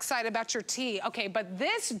got so excited about your tea. Okay, but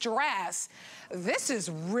this dress, this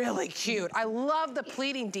is really cute. I love the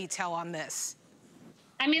pleating detail on this.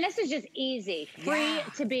 I mean, this is just easy, free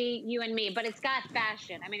to be you and me, but it's got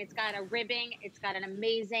fashion. I mean, it's got a ribbing. It's got an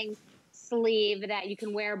amazing sleeve that you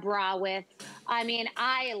can wear a bra with. I mean,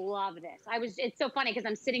 I love this. It's so funny because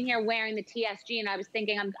I'm sitting here wearing the TSG and I was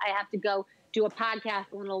thinking I have to go do a podcast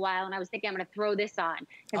in a little while and I was thinking I'm going to throw this on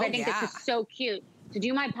because I think this is so cute. To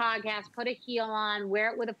do my podcast, put a heel on,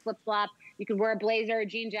 wear it with a flip-flop. You could wear a blazer, a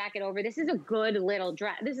jean jacket over. This is a good little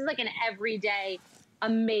dress. This is like an everyday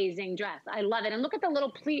amazing dress. I love it. And look at the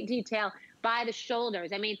little pleat detail by the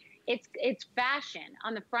shoulders. I mean, it's fashion.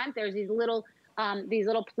 On the front, there's these little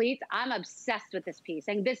pleats. I'm obsessed with this piece.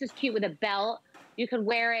 And this is cute with a belt. You could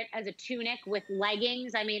wear it as a tunic with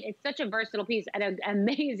leggings. I mean, it's such a versatile piece at an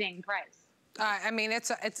amazing price. I mean,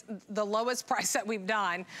 it's the lowest price that we've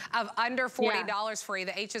done of under $40 for you.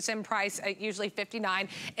 The HSN price usually $59.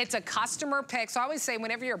 It's a customer pick. So I always say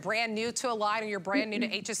whenever you're brand new to a line or you're brand new to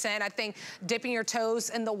HSN, I think dipping your toes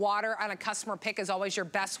in the water on a customer pick is always your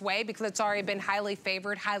best way because it's already been highly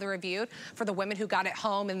favored, highly reviewed for the women who got it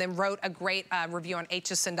home and then wrote a great review on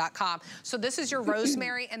hsn.com. So this is your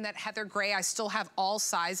rosemary and that heather gray. I still have all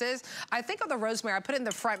sizes. I think of the rosemary, I put it in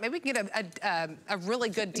the front. Maybe we can get a really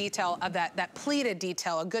good detail of that that pleated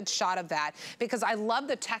detail, a good shot of that, because I love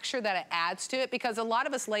the texture that it adds to it, because a lot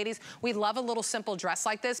of us ladies, we love a little simple dress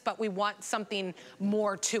like this, but we want something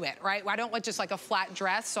more to it, right? I don't want just like a flat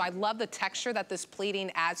dress, so I love the texture that this pleating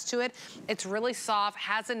adds to it. It's really soft,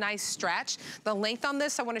 has a nice stretch. The length on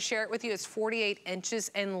this, I want to share it with you, is 48 inches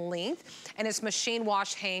in length, and it's machine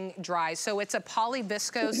wash, hang, dry. So it's a poly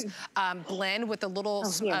viscose blend with a little,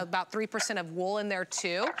 about 3% of wool in there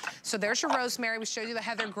too. So there's your rosemary. We showed you the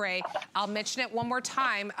heather gray. I'll mention it one more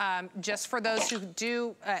time, just for those who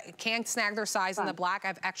can snag their size in the black. I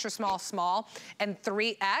have extra small, small, and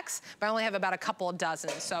 3X, but I only have about a couple of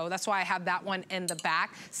dozen. So that's why I have that one in the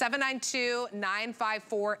back.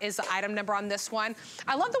 792-954 is the item number on this one.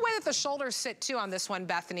 I love the way that the shoulders sit too on this one,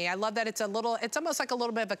 Bethenny. I love that it's almost like a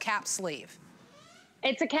little bit of a cap sleeve.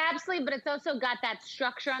 It's a cap sleeve, but it's also got that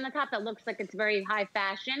structure on the top that looks like it's very high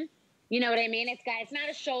fashion. You know what I mean? It's not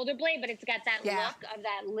a shoulder blade, but it's got that look of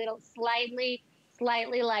that little slightly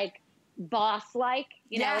like boss-like.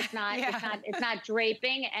 You know, it's not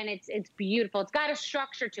draping, and it's beautiful. It's got a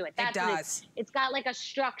structure to it. That's what it's got, like a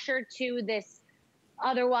structure to this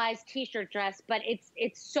otherwise t-shirt dress, but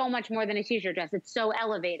it's so much more than a t-shirt dress. It's so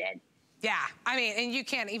elevated. Yeah, I mean, and you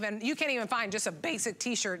can't even find just a basic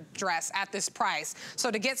t-shirt dress at this price.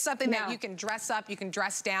 So to get something that you can dress up, you can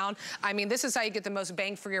dress down, I mean, this is how you get the most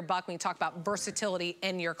bang for your buck when you talk about versatility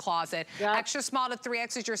in your closet. Extra small to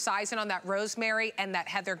 3X is your size, and on that rosemary and that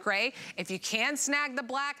heather gray. If you can snag the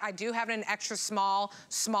black, I do have it in extra small,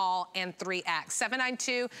 small, and 3X.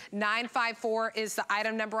 792-954 is the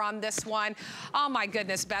item number on this one. Oh my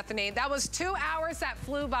goodness, Bethenny, that was 2 hours that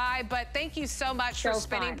flew by, but thank you so much for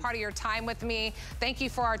spending part of your time with me. Thank you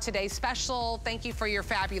for our today's special. Thank you for your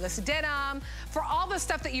fabulous denim, for all the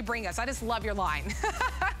stuff that you bring us. I just love your line.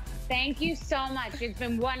 Thank you so much. It's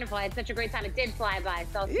been wonderful. I had such a great time. It did fly by,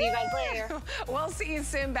 so I'll see you guys later. We'll see you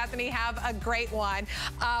soon, Bethenny. Have a great one.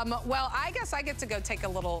 Well, I guess I get to go take a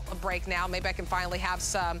little break now. Maybe I can finally have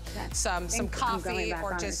some coffee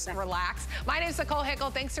or just relax. My name is Nicole Hickle.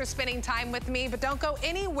 Thanks for spending time with me, but don't go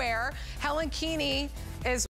anywhere. Helen Keeney is